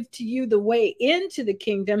will give to you the way into the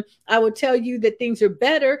kingdom. I will tell you that things are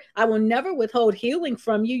better. I will never withhold healing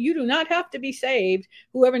from you. You do not have to be saved.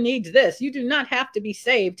 Whoever needs this, you do not have to be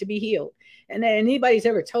saved to be healed. And anybody's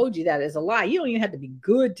ever told you that is a lie. You don't even have to be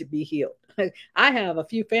good to be healed. I have a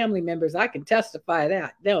few family members, I can testify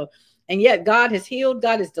that. No. And yet God has healed,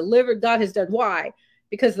 God has delivered, God has done. Why?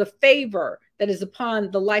 Because the favor that is upon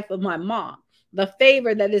the life of my mom, the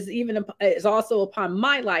favor that is also upon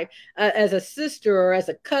my life as a sister or as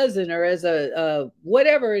a cousin or as a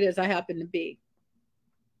whatever it is I happen to be,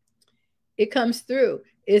 it comes through.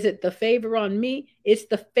 Is it the favor on me? It's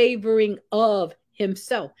the favoring of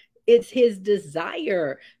himself. It's his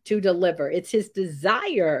desire to deliver. It's his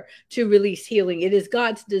desire to release healing. It is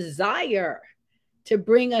God's desire to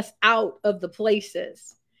bring us out of the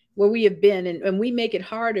places where we have been. And we make it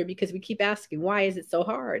harder because we keep asking, why is it so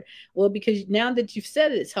hard? Well, because now that you've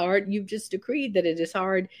said it's hard, you've just decreed that it is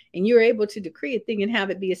hard, and you're able to decree a thing and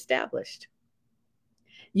have it be established.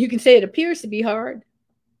 You can say it appears to be hard,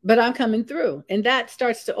 but I'm coming through. And that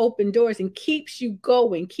starts to open doors and keeps you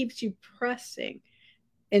going, keeps you pressing,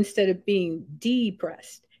 instead of being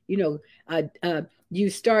depressed. You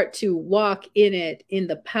start to walk in it, in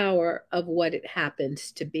the power of what it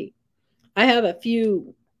happens to be. I have a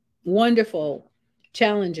few wonderful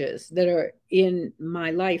challenges that are in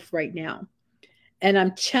my life right now. And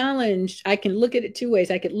I'm challenged. I can look at it two ways.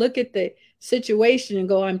 I could look at the situation and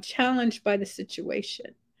go, I'm challenged by the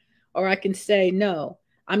situation. Or I can say, no,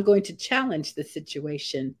 I'm going to challenge the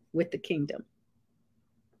situation with the kingdom.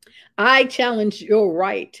 I challenge your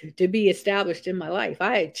right to be established in my life.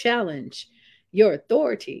 I challenge your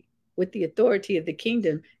authority with the authority of the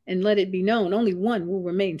kingdom, and let it be known only one will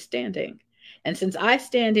remain standing. And since I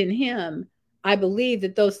stand in him, I believe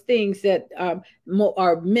that those things that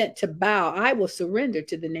are meant to bow, I will surrender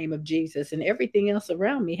to the name of Jesus, and everything else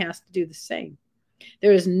around me has to do the same.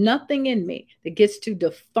 There is nothing in me that gets to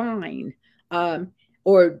define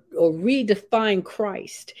or redefine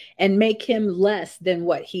Christ and make him less than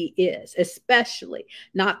what he is, especially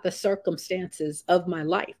not the circumstances of my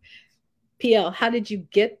life. PL, how did you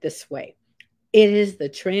get this way? It is the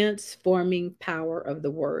transforming power of the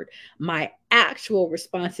word. My actual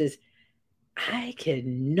response is, I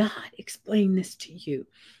cannot explain this to you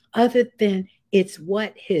other than it's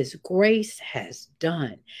what his grace has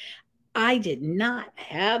done. I did not,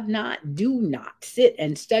 have not, do not sit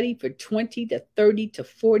and study for 20 to 30 to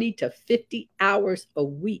 40 to 50 hours a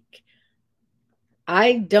week.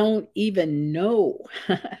 I don't even know.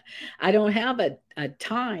 I don't have a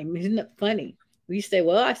time. Isn't it funny? We say,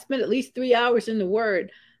 well, I spent at least 3 hours in the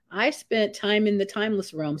Word. I spent time in the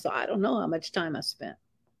timeless realm, so I don't know how much time I spent.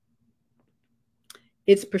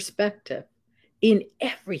 It's perspective in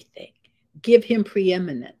everything. Give him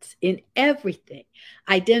preeminence in everything.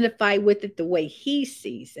 Identify with it the way he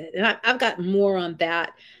sees it. And I've got more on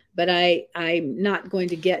that, but I'm not going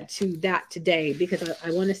to get to that today because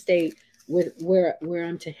I want to stay with where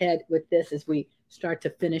I'm to head with this as we start to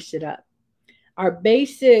finish it up. Our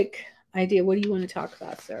basic idea, what do you want to talk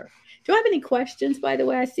about, sir? Do you have any questions, by the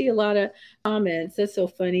way? I see a lot of comments. That's so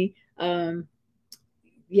funny.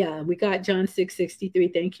 Yeah, we got John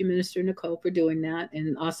 6:63. Thank you, Minister Nicole, for doing that.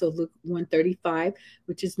 And also Luke 1:35,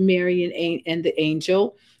 which is Mary and the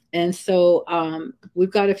angel. And so we've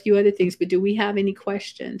got a few other things, but do we have any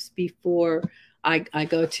questions before I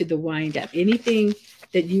go to the wind up? Anything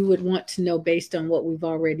that you would want to know based on what we've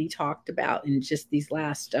already talked about in just these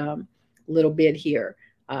last little bit here?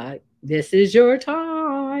 This is your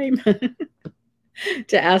time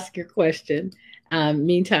to ask your question.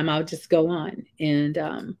 Meantime, I'll just go on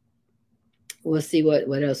and we'll see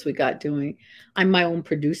what else we got doing. I'm my own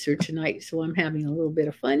producer tonight, so I'm having a little bit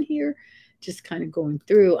of fun here, just kind of going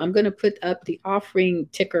through. I'm going to put up the offering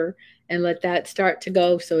ticker and let that start to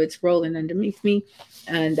go so it's rolling underneath me.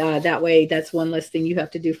 And that way, that's one less thing you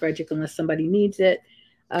have to do, Frederick, unless somebody needs it.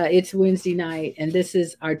 It's Wednesday night, and this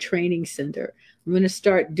is our training center. I'm going to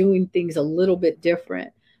start doing things a little bit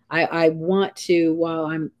different. I want to, while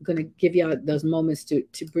I'm going to give you those moments to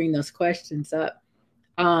bring those questions up,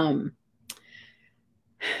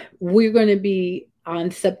 we're going to be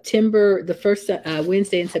on September, the first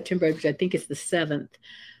Wednesday in September, which I think is the 7th.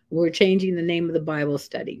 We're changing the name of the Bible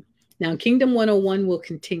study. Now, Kingdom 101 will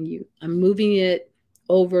continue. I'm moving it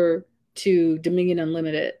over to Dominion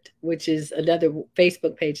Unlimited, which is another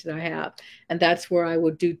Facebook page that I have. And that's where I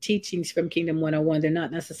will do teachings from Kingdom 101. They're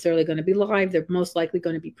not necessarily going to be live. They're most likely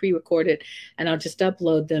going to be pre-recorded, and I'll just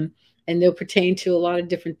upload them. And they'll pertain to a lot of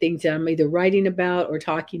different things that I'm either writing about or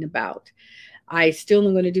talking about. I still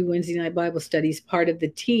am going to do Wednesday night Bible studies, part of the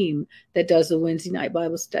team that does the Wednesday night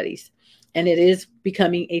Bible studies. And it is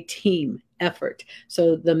becoming a team effort.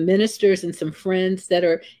 So the ministers and some friends that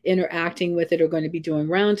are interacting with it are going to be doing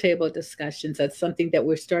roundtable discussions. That's something that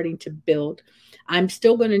we're starting to build. I'm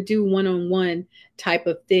still going to do one-on-one type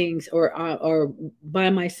of things or by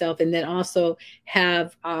myself, and then also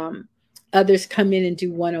have others come in and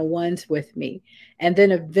do one-on-ones with me. And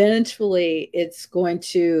then eventually it's going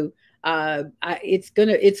to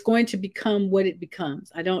it's going to become what it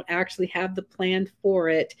becomes. I don't actually have the plan for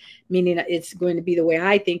it, meaning it's going to be the way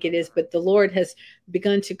I think it is, but the Lord has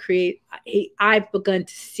begun to create. I've begun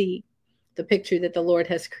to see the picture that the Lord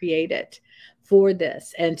has created for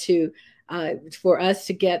this, and to for us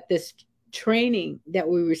to get this training that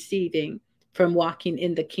we're receiving from walking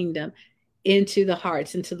in the kingdom into the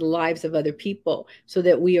hearts, into the lives of other people, so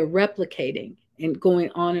that we are replicating and going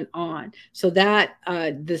on and on. So that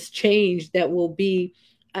this change that will be,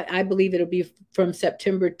 I believe it'll be from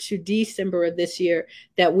September to December of this year,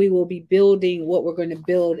 that we will be building what we're going to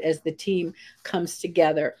build as the team comes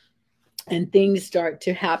together and things start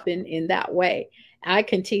to happen in that way. I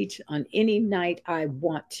can teach on any night I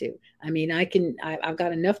want to. I mean, I've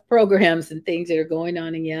got enough programs and things that are going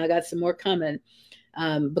on, and yeah, I got some more coming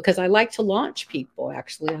because I like to launch people.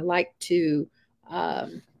 Actually, I like to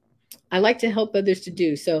help others to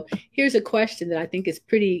do. So here's a question that I think is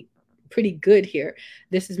pretty good here.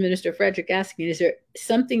 This is Minister Frederick asking, is there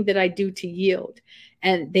something that I do to yield?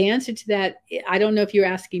 And the answer to that, I don't know if you're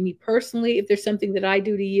asking me personally, if there's something that I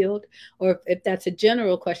do to yield, or if that's a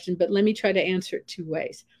general question, but let me try to answer it two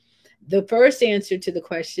ways. The first answer to the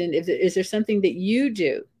question, is there something that you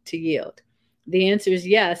do to yield? The answer is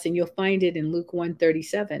yes, and you'll find it in Luke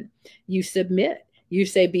 1:37. You submit. You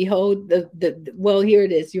say, behold, well, here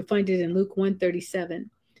it is. You'll find it in Luke 1:37,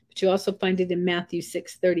 but you also find it in Matthew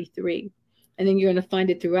 6:33. And then you're going to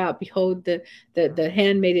find it throughout. Behold, the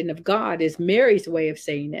handmaiden of God is Mary's way of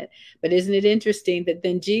saying it. But isn't it interesting that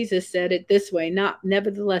then Jesus said it this way,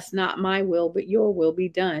 nevertheless, not my will, but your will be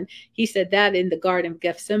done. He said that in the Garden of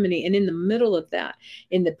Gethsemane. And in the middle of that,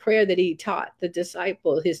 in the prayer that he taught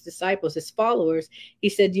his disciples, his followers, he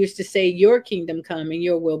said, used to say, your kingdom come and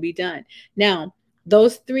your will be done. Now,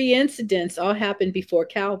 Those three incidents all happened before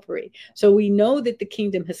Calvary. So we know that the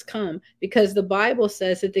kingdom has come because the Bible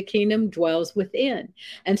says that the kingdom dwells within.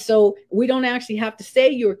 And so we don't actually have to say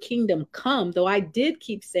your kingdom come, though I did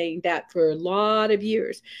keep saying that for a lot of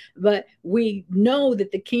years. But we know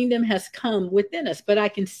that the kingdom has come within us. But I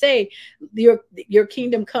can say your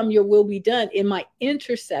kingdom come, your will be done in my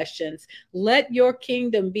intercessions. Let your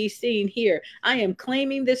kingdom be seen here. I am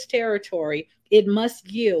claiming this territory. It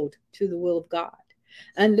must yield to the will of God.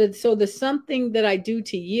 And so the something that I do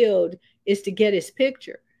to yield is to get his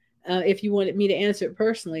picture. If you wanted me to answer it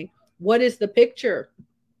personally, what is the picture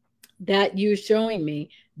that you're showing me?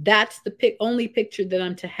 That's the only picture that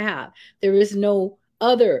I'm to have. There is no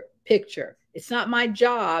other picture. It's not my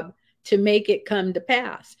job to make it come to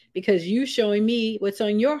pass, because you showing me what's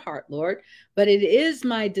on your heart, Lord. But it is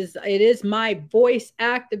my desire, it is my voice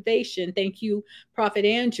activation. Thank you, Prophet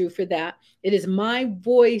Andrew, for that. It is my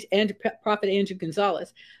voice, and Prophet Andrew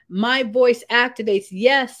Gonzalez. My voice activates.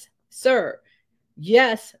 Yes, sir.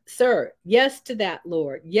 Yes, sir. Yes to that,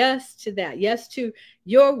 Lord. Yes to that. Yes to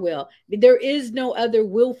your will. There is no other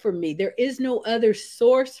will for me. There is no other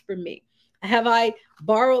source for me. Have I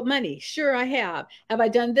borrowed money? Sure, I have. Have I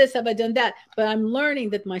done this? Have I done that? But I'm learning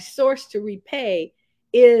that my source to repay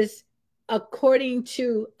is according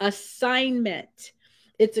to assignment.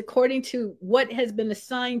 It's according to what has been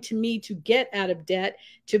assigned to me to get out of debt,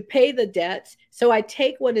 to pay the debts. So I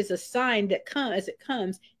take what is assigned that comes as it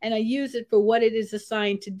comes, and I use it for what it is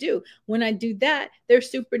assigned to do. When I do that,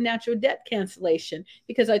 there's supernatural debt cancellation,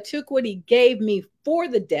 because I took what he gave me for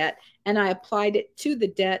the debt and I applied it to the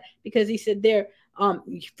debt, because he said there,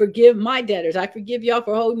 forgive my debtors. I forgive y'all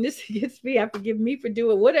for holding this against me. I forgive me for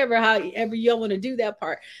doing whatever, however y'all want to do that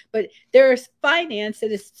part. But there's finance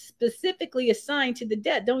that is specifically assigned to the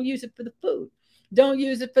debt. Don't use it for the food. Don't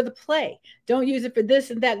use it for the play. Don't use it for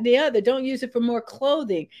this and that and the other. Don't use it for more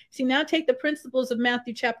clothing. See, now take the principles of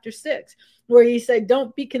Matthew chapter 6, where he said,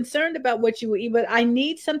 don't be concerned about what you will eat, but I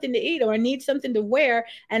need something to eat, or I need something to wear,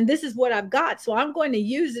 and this is what I've got, so I'm going to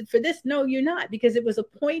use it for this. No, you're not, because it was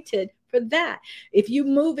appointed for that. If you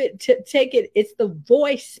move it to take it, it's the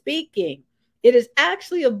voice speaking. It is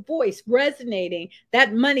actually a voice resonating.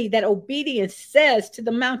 That money, that obedience says to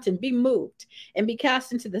the mountain, be moved and be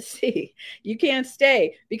cast into the sea. You can't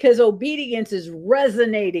stay, because obedience is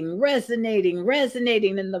resonating, and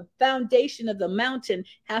the foundation of the mountain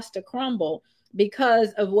has to crumble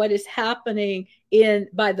because of what is happening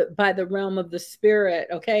by the realm of the spirit.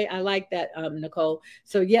 Okay, I like that, Nicole.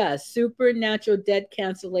 So yes, supernatural debt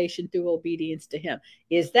cancellation through obedience to him.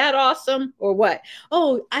 Is that awesome or what?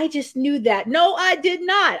 Oh, I just knew that. No, I did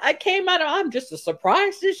not. I came out of, I'm just as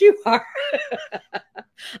surprised as you are.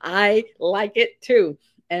 I like it too.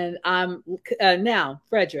 And now,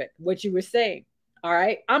 Frederick, what you were saying. All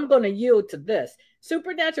right, I'm going to yield to this.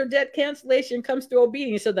 Supernatural debt cancellation comes through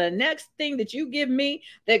obedience. So the next thing that you give me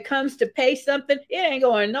that comes to pay something, it ain't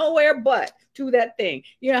going nowhere but to that thing.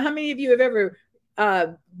 You know, how many of you have ever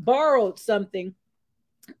borrowed something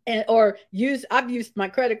or I've used my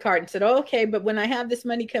credit card and said, oh, okay, but when I have this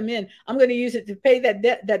money come in, I'm going to use it to pay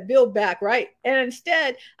that bill back, right? And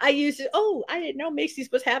instead I use it. Oh, I didn't know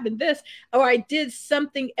Macy's was having this, or I did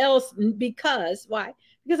something else because why?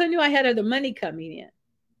 Because I knew I had other money coming in.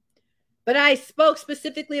 But I spoke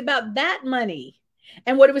specifically about that money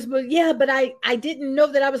and what it was. Yeah, but I didn't know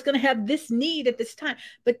that I was going to have this need at this time.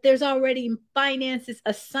 But there's already finances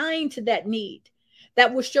assigned to that need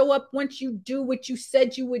that will show up once you do what you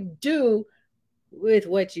said you would do with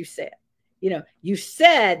what you said. You know, you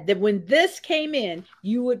said that when this came in,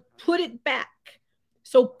 you would put it back.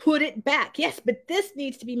 So put it back. Yes, but this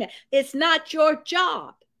needs to be met. It's not your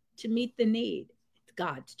job to meet the need. It's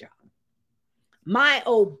God's job. My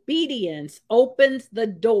obedience opens the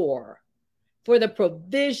door for the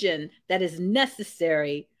provision that is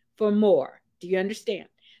necessary for more. Do you understand?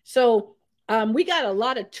 So we got a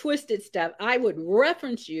lot of twisted stuff. I would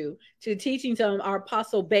reference you to the teachings of our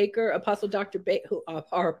Apostle Baker, Apostle Dr. Baker,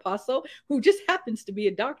 our apostle, who just happens to be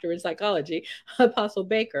a doctor in psychology, Apostle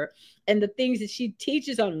Baker, and the things that she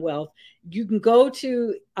teaches on wealth. You can go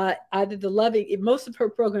to either the Loving, most of her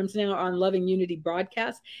programs now are on Loving Unity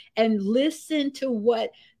broadcast, and listen to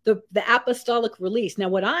what the apostolic release. Now,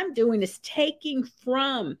 what I'm doing is taking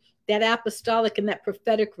from that apostolic and that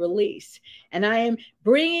prophetic release, and I am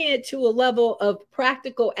bringing it to a level of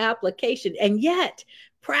practical application. And yet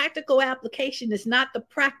practical application is not the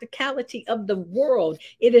practicality of the world.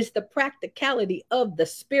 It is the practicality of the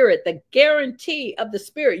spirit, the guarantee of the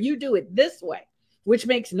spirit. You do it this way, which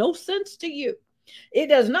makes no sense to you. It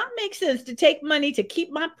does not make sense to take money to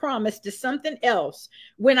keep my promise to something else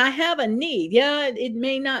when I have a need. Yeah, it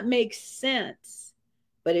may not make sense.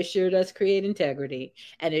 but it sure does create integrity,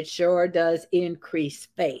 and it sure does increase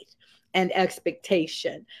faith and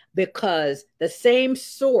expectation, because the same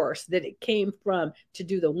source that it came from to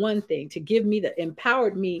do the one thing, to give me the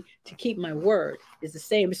empowered me to keep my word, is the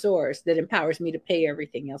same source that empowers me to pay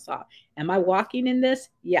everything else off. Am I walking in this?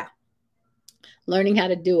 Yeah. Learning how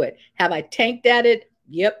to do it. Have I tanked at it?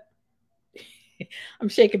 Yep. I'm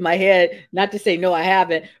shaking my head, not to say no, I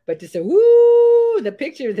haven't, but to say, woo, the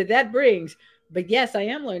picture that brings. But yes, I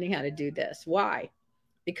am learning how to do this. Why?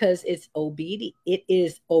 Because it's obedient. It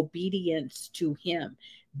is obedience to him.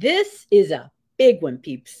 This is a big one,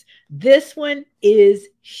 peeps. This one is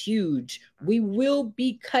huge. We will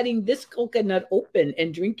be cutting this coconut open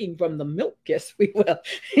and drinking from the milk. Yes, we will,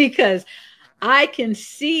 because I can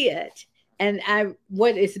see it. And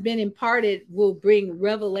what has been imparted will bring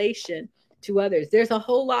revelation to others. There's a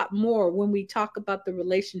whole lot more when we talk about the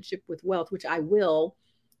relationship with wealth, which I will,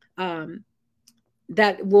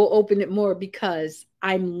 that will open it more, because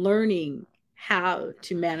I'm learning how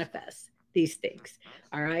to manifest these things.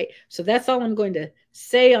 All right. So that's all I'm going to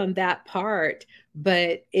say on that part.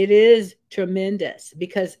 But it is tremendous,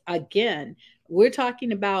 because again, we're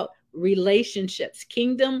talking about relationships.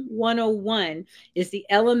 Kingdom 101 is the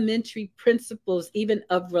elementary principles even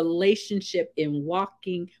of relationship in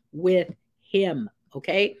walking with him.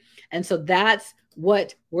 Okay. And so that's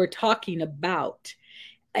what we're talking about.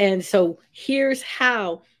 And so here's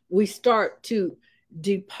how we start to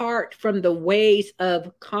depart from the ways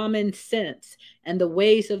of common sense and the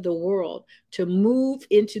ways of the world to move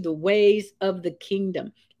into the ways of the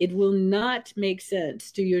kingdom. It will not make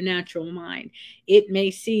sense to your natural mind. It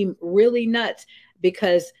may seem really nuts,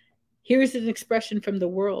 because here's an expression from the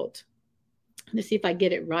world. Let's see if I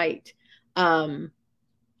get it right. An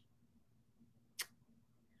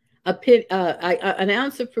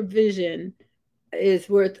ounce of provision is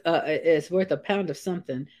worth a pound of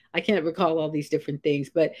something. I can't recall all these different things,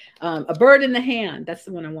 but a bird in the hand, that's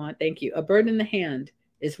the one I want. Thank you. A bird in the hand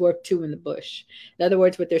is worth two in the bush. In other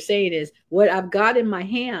words, what they're saying is, what I've got in my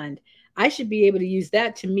hand, I should be able to use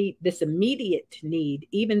that to meet this immediate need,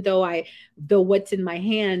 even though what's in my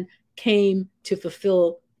hand came to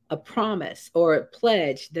fulfill a promise or a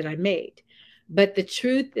pledge that I made. But the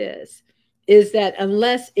truth is that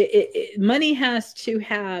unless money has to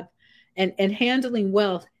have, and handling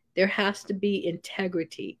wealth, there has to be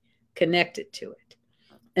integrity connected to it.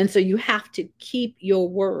 And so you have to keep your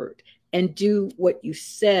word and do what you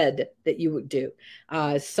said that you would do.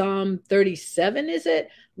 Psalm 37, is it?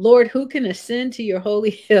 Lord, who can ascend to your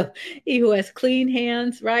holy hill? He who has clean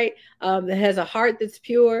hands, right? That has a heart that's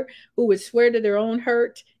pure, who would swear to their own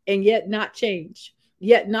hurt and yet not change,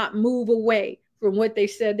 yet not move away from what they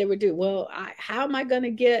said they would do. Well, how am I going to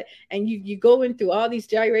get? And you going through all these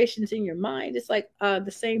gyrations in your mind. It's like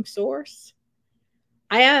the same source.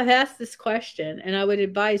 I have asked this question, and I would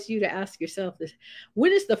advise you to ask yourself this.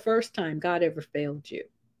 When is the first time God ever failed you?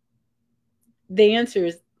 The answer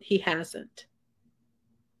is he hasn't.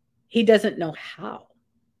 He doesn't know how.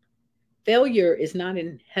 Failure is not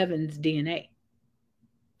in heaven's DNA.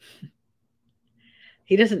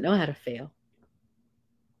 He doesn't know how to fail.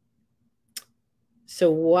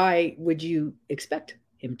 So why would you expect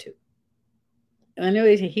him to? I know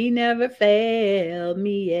he never failed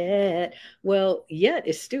me yet. Well, yet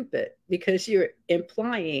is stupid, because you're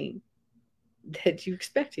implying that you're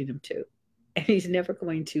expecting him to. And he's never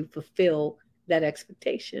going to fulfill that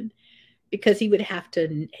expectation, because there would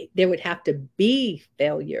have to be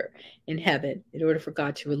failure in heaven in order for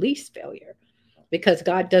God to release failure. Because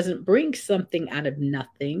God doesn't bring something out of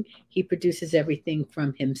nothing. He produces everything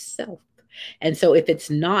from himself. And so if it's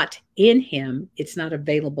not in him, it's not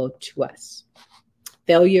available to us.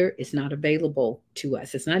 Failure is not available to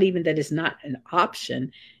us. It's not even that it's not an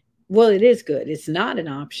option. Well, it is good. It's not an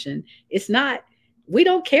option. It's not, we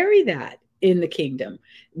don't carry that in the kingdom.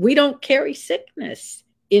 We don't carry sickness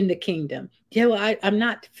in the kingdom. Yeah, well, I'm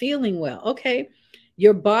not feeling well. Okay.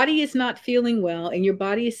 Your body is not feeling well, and your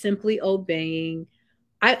body is simply obeying.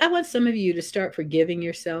 I want some of you to start forgiving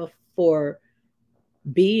yourself for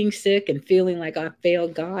being sick and feeling like I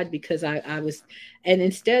failed God because I was, and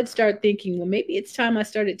instead start thinking, well, maybe it's time I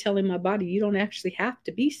started telling my body, you don't actually have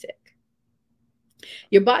to be sick.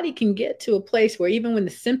 Your body can get to a place where even when the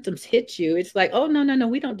symptoms hit you, it's like, oh, no,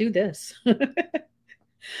 we don't do this.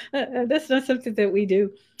 That's not something that we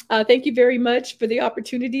do. Thank you very much for the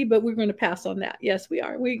opportunity, but we're going to pass on that. Yes, we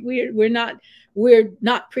are. We're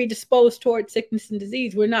not predisposed towards sickness and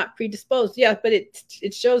disease. We're not predisposed. Yeah, but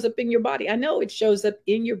it shows up in your body. I know it shows up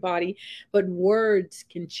in your body, but words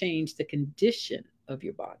can change the condition of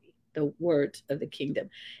your body. The words of the kingdom.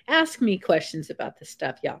 Ask me questions about this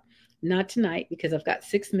stuff, y'all. not tonight because I've got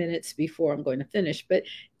 6 minutes before I'm going to finish, but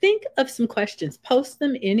think of some questions, post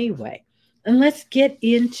them anyway. And let's get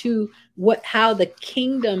into how the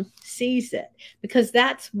kingdom sees it, because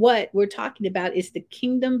that's what we're talking about, is the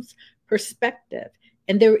kingdom's perspective.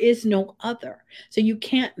 And there is no other. So you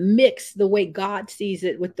can't mix the way God sees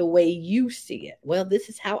it with the way you see it. Well, this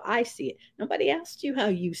is how I see it. Nobody asked you how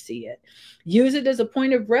you see it. Use it as a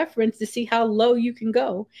point of reference to see how low you can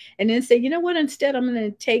go. And then say, you know what, instead, I'm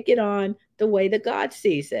going to take it on the way that God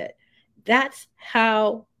sees it. That's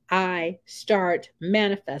how I start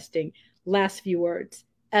manifesting, last few words,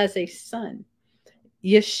 as a son.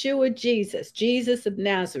 Yeshua, Jesus of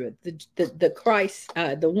Nazareth, the Christ,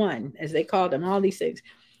 the one, as they called him, all these things.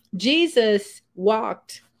 Jesus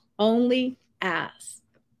walked only as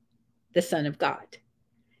the Son of God.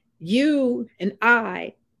 You and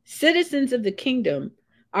I, citizens of the kingdom,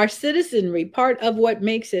 our citizenry, part of what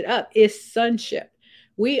makes it up is sonship.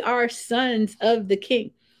 We are sons of the King.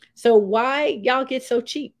 So why y'all get so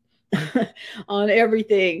cheap on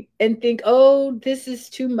everything and think, oh, this is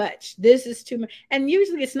too much. This is too much. And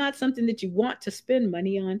usually it's not something that you want to spend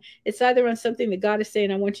money on. It's either on something that God is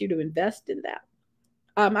saying, I want you to invest in that.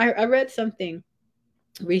 I read something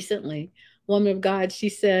recently, woman of God, she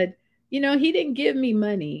said, you know, he didn't give me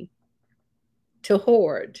money to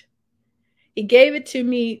hoard. He gave it to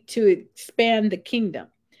me to expand the kingdom.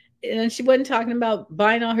 And she wasn't talking about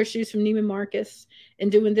buying all her shoes from Neiman Marcus and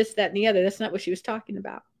doing this, that, and the other. That's not what she was talking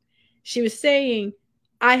about. She was saying,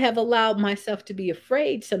 I have allowed myself to be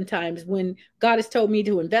afraid sometimes when God has told me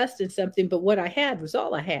to invest in something, but what I had was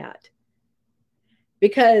all I had.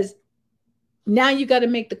 Because now you got to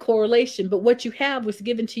make the correlation, but what you have was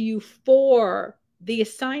given to you for the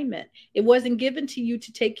assignment. It wasn't given to you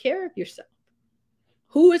to take care of yourself.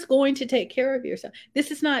 Who is going to take care of yourself? This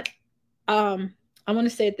is not, I want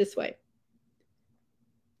to say it this way.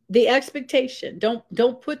 The expectation,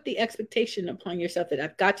 don't put the expectation upon yourself that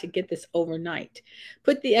I've got to get this overnight.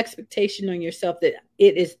 Put the expectation on yourself that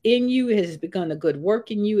it is in you, it has begun a good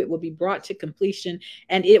work in you, it will be brought to completion,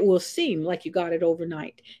 and it will seem like you got it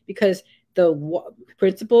overnight. Because the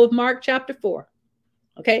principle of Mark chapter 4,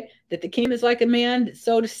 okay, that the kingdom is like a man that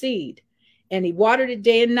sowed a seed, and he watered it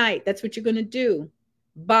day and night. That's what you're going to do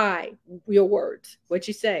by your words, what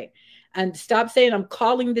you say. And stop saying, I'm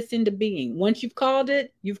calling this into being. Once you've called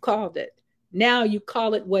it, you've called it. Now you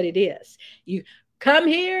call it what it is. You come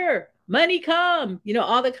here, money come, you know,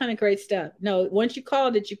 all that kind of great stuff. No, once you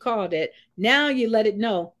called it, you called it. Now you let it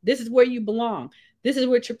know this is where you belong. This is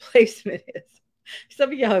what your placement is.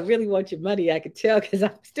 Some of y'all really want your money, I can tell, because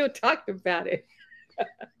I'm still talking about it.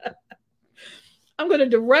 I'm going to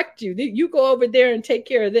direct you. You go over there and take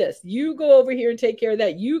care of this. You go over here and take care of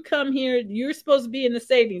that. You come here. You're supposed to be in the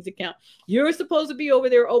savings account. You're supposed to be over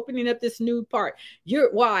there opening up this new part.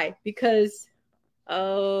 Why? Because,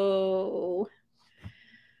 the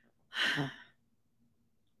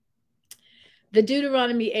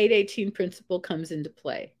Deuteronomy 8:18 principle comes into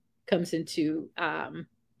play, comes into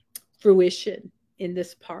fruition in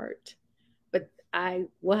this part. I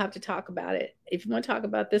will have to talk about it. If you want to talk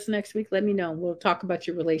about this next week, let me know. We'll talk about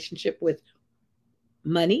your relationship with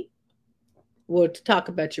money. We'll talk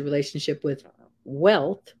about your relationship with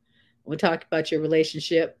wealth. We'll talk about your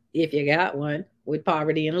relationship, if you got one, with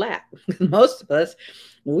poverty and lack. Most of us,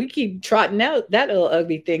 we keep trotting out that little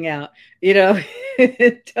ugly thing out. You know,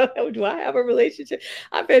 do I have a relationship?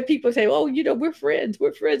 I've had people say, oh, you know, we're friends.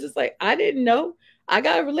 We're friends. It's like, I didn't know. I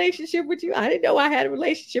got a relationship with you. I didn't know I had a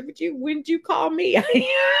relationship with you. When did you call me?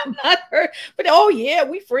 I'm not her. But oh yeah,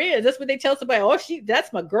 we friends. That's what they tell somebody. Oh,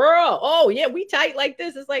 that's my girl. Oh yeah, we tight like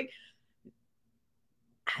this. It's like,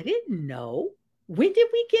 I didn't know. When did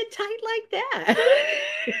we get tight like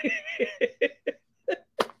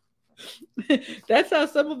that? That's how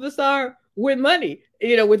some of us are with money,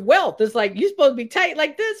 you know, with wealth. It's like, you're supposed to be tight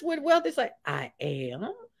like this. With wealth, it's like, I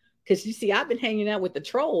am. Because you see, I've been hanging out with the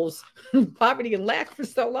trolls, poverty and lack, for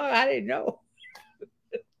so long, I didn't know.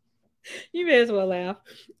 You may as well laugh.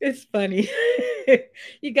 It's funny.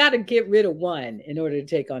 You got to get rid of one in order to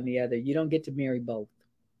take on the other. You don't get to marry both.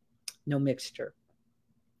 No mixture.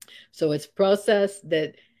 So it's a process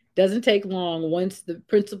that doesn't take long once the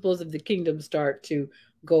principles of the kingdom start to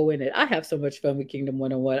go in it. I have so much fun with Kingdom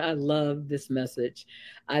 101. I love this message.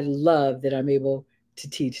 I love that I'm able to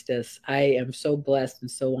teach this. I am so blessed and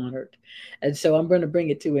so honored. And so I'm going to bring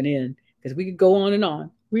it to an end, because we could go on and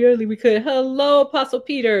on. Really, we could. Hello, Apostle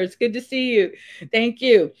Peter. It's good to see you. Thank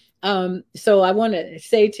you. So I want to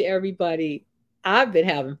say to everybody, I've been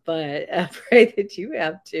having fun. I pray that you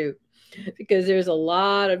have too, because there's a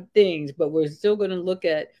lot of things, but we're still going to look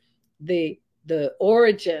at the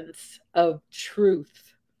origins of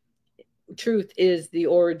truth Truth is the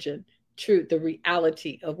origin, truth, the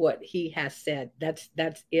reality of what he has said. That's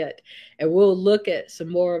it. And we'll look at some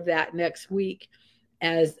more of that next week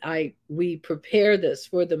as we prepare this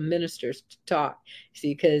for the ministers to talk.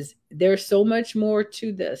 See, because there's so much more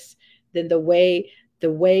to this than the ways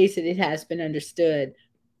that it has been understood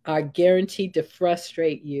are guaranteed to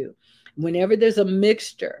frustrate you. Whenever there's a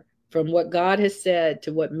mixture from what God has said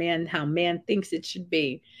to how man thinks it should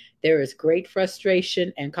be, there is great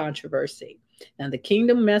frustration and controversy. Now, the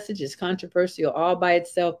kingdom message is controversial all by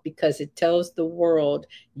itself because it tells the world,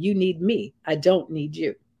 you need me. I don't need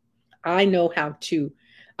you. I know how to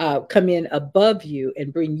come in above you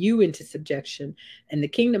and bring you into subjection. And the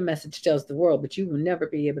kingdom message tells the world, but you will never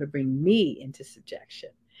be able to bring me into subjection.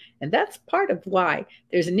 And that's part of why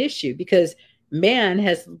there's an issue, because man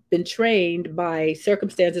has been trained by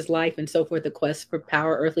circumstances, life, and so forth, the quest for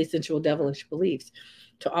power, earthly, sensual, devilish beliefs,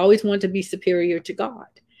 to always want to be superior to God.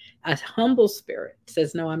 A humble spirit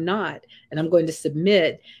says, no, I'm not. And I'm going to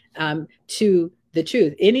submit to the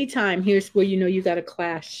truth. Anytime, here's where you got to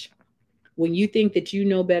clash. When you think that you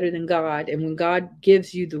know better than God, and when God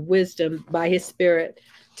gives you the wisdom by his spirit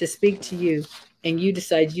to speak to you, and you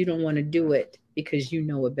decide you don't want to do it because you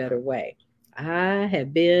know a better way. I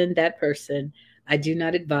have been that person. I do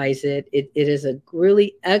not advise it. It is a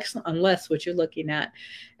really excellent, unless what you're looking at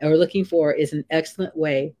or looking for is an excellent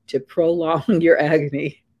way to prolong your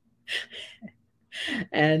agony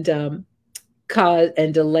and cause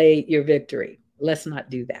and delay your victory. Let's not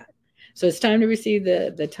do that. So it's time to receive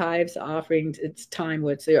the tithes, offerings. It's time.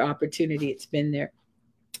 What's their opportunity? It's been there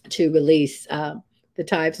to release the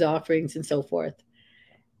tithes, offerings, and so forth.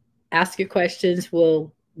 Ask your questions.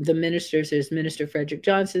 The ministers, there's Minister Frederick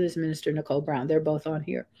Johnson, there's Minister Nicole Brown. They're both on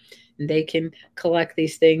here. And they can collect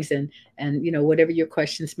these things and whatever your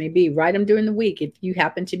questions may be, write them during the week. If you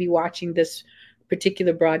happen to be watching this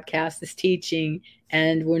particular broadcast, this teaching,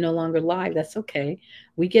 and we're no longer live, that's okay.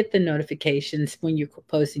 We get the notifications when you're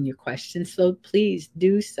posting your questions, so please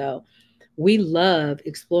do so. We love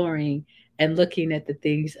exploring and looking at the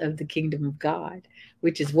things of the kingdom of God,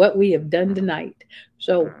 which is what we have done tonight.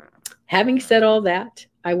 So having said all that,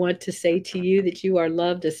 I want to say to you that you are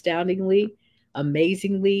loved astoundingly,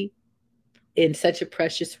 amazingly, in such a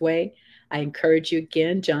precious way. I encourage you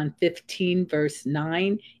again, John 15, verse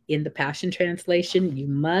 9, in the Passion Translation,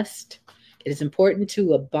 it is important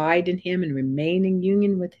to abide in him and remain in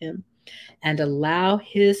union with him and allow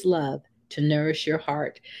his love to nourish your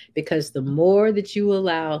heart, because the more that you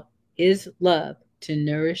allow his love to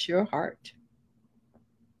nourish your heart,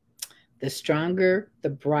 the stronger, the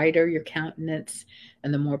brighter your countenance,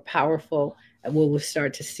 and the more powerful we will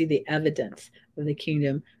start to see the evidence of the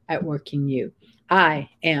kingdom at work in you. I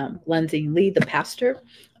am Lindsay Lee, the pastor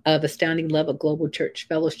of Astounding Love, a global church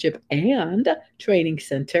fellowship and training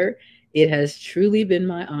center. It has truly been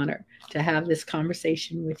my honor to have this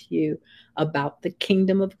conversation with you about the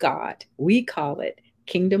kingdom of God. We call it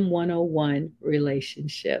Kingdom 101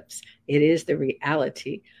 relationships. It is the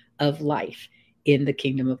reality of life in the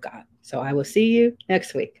kingdom of God. So I will see you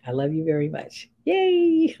next week. I love you very much.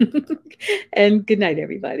 Yay! And good night,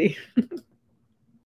 everybody.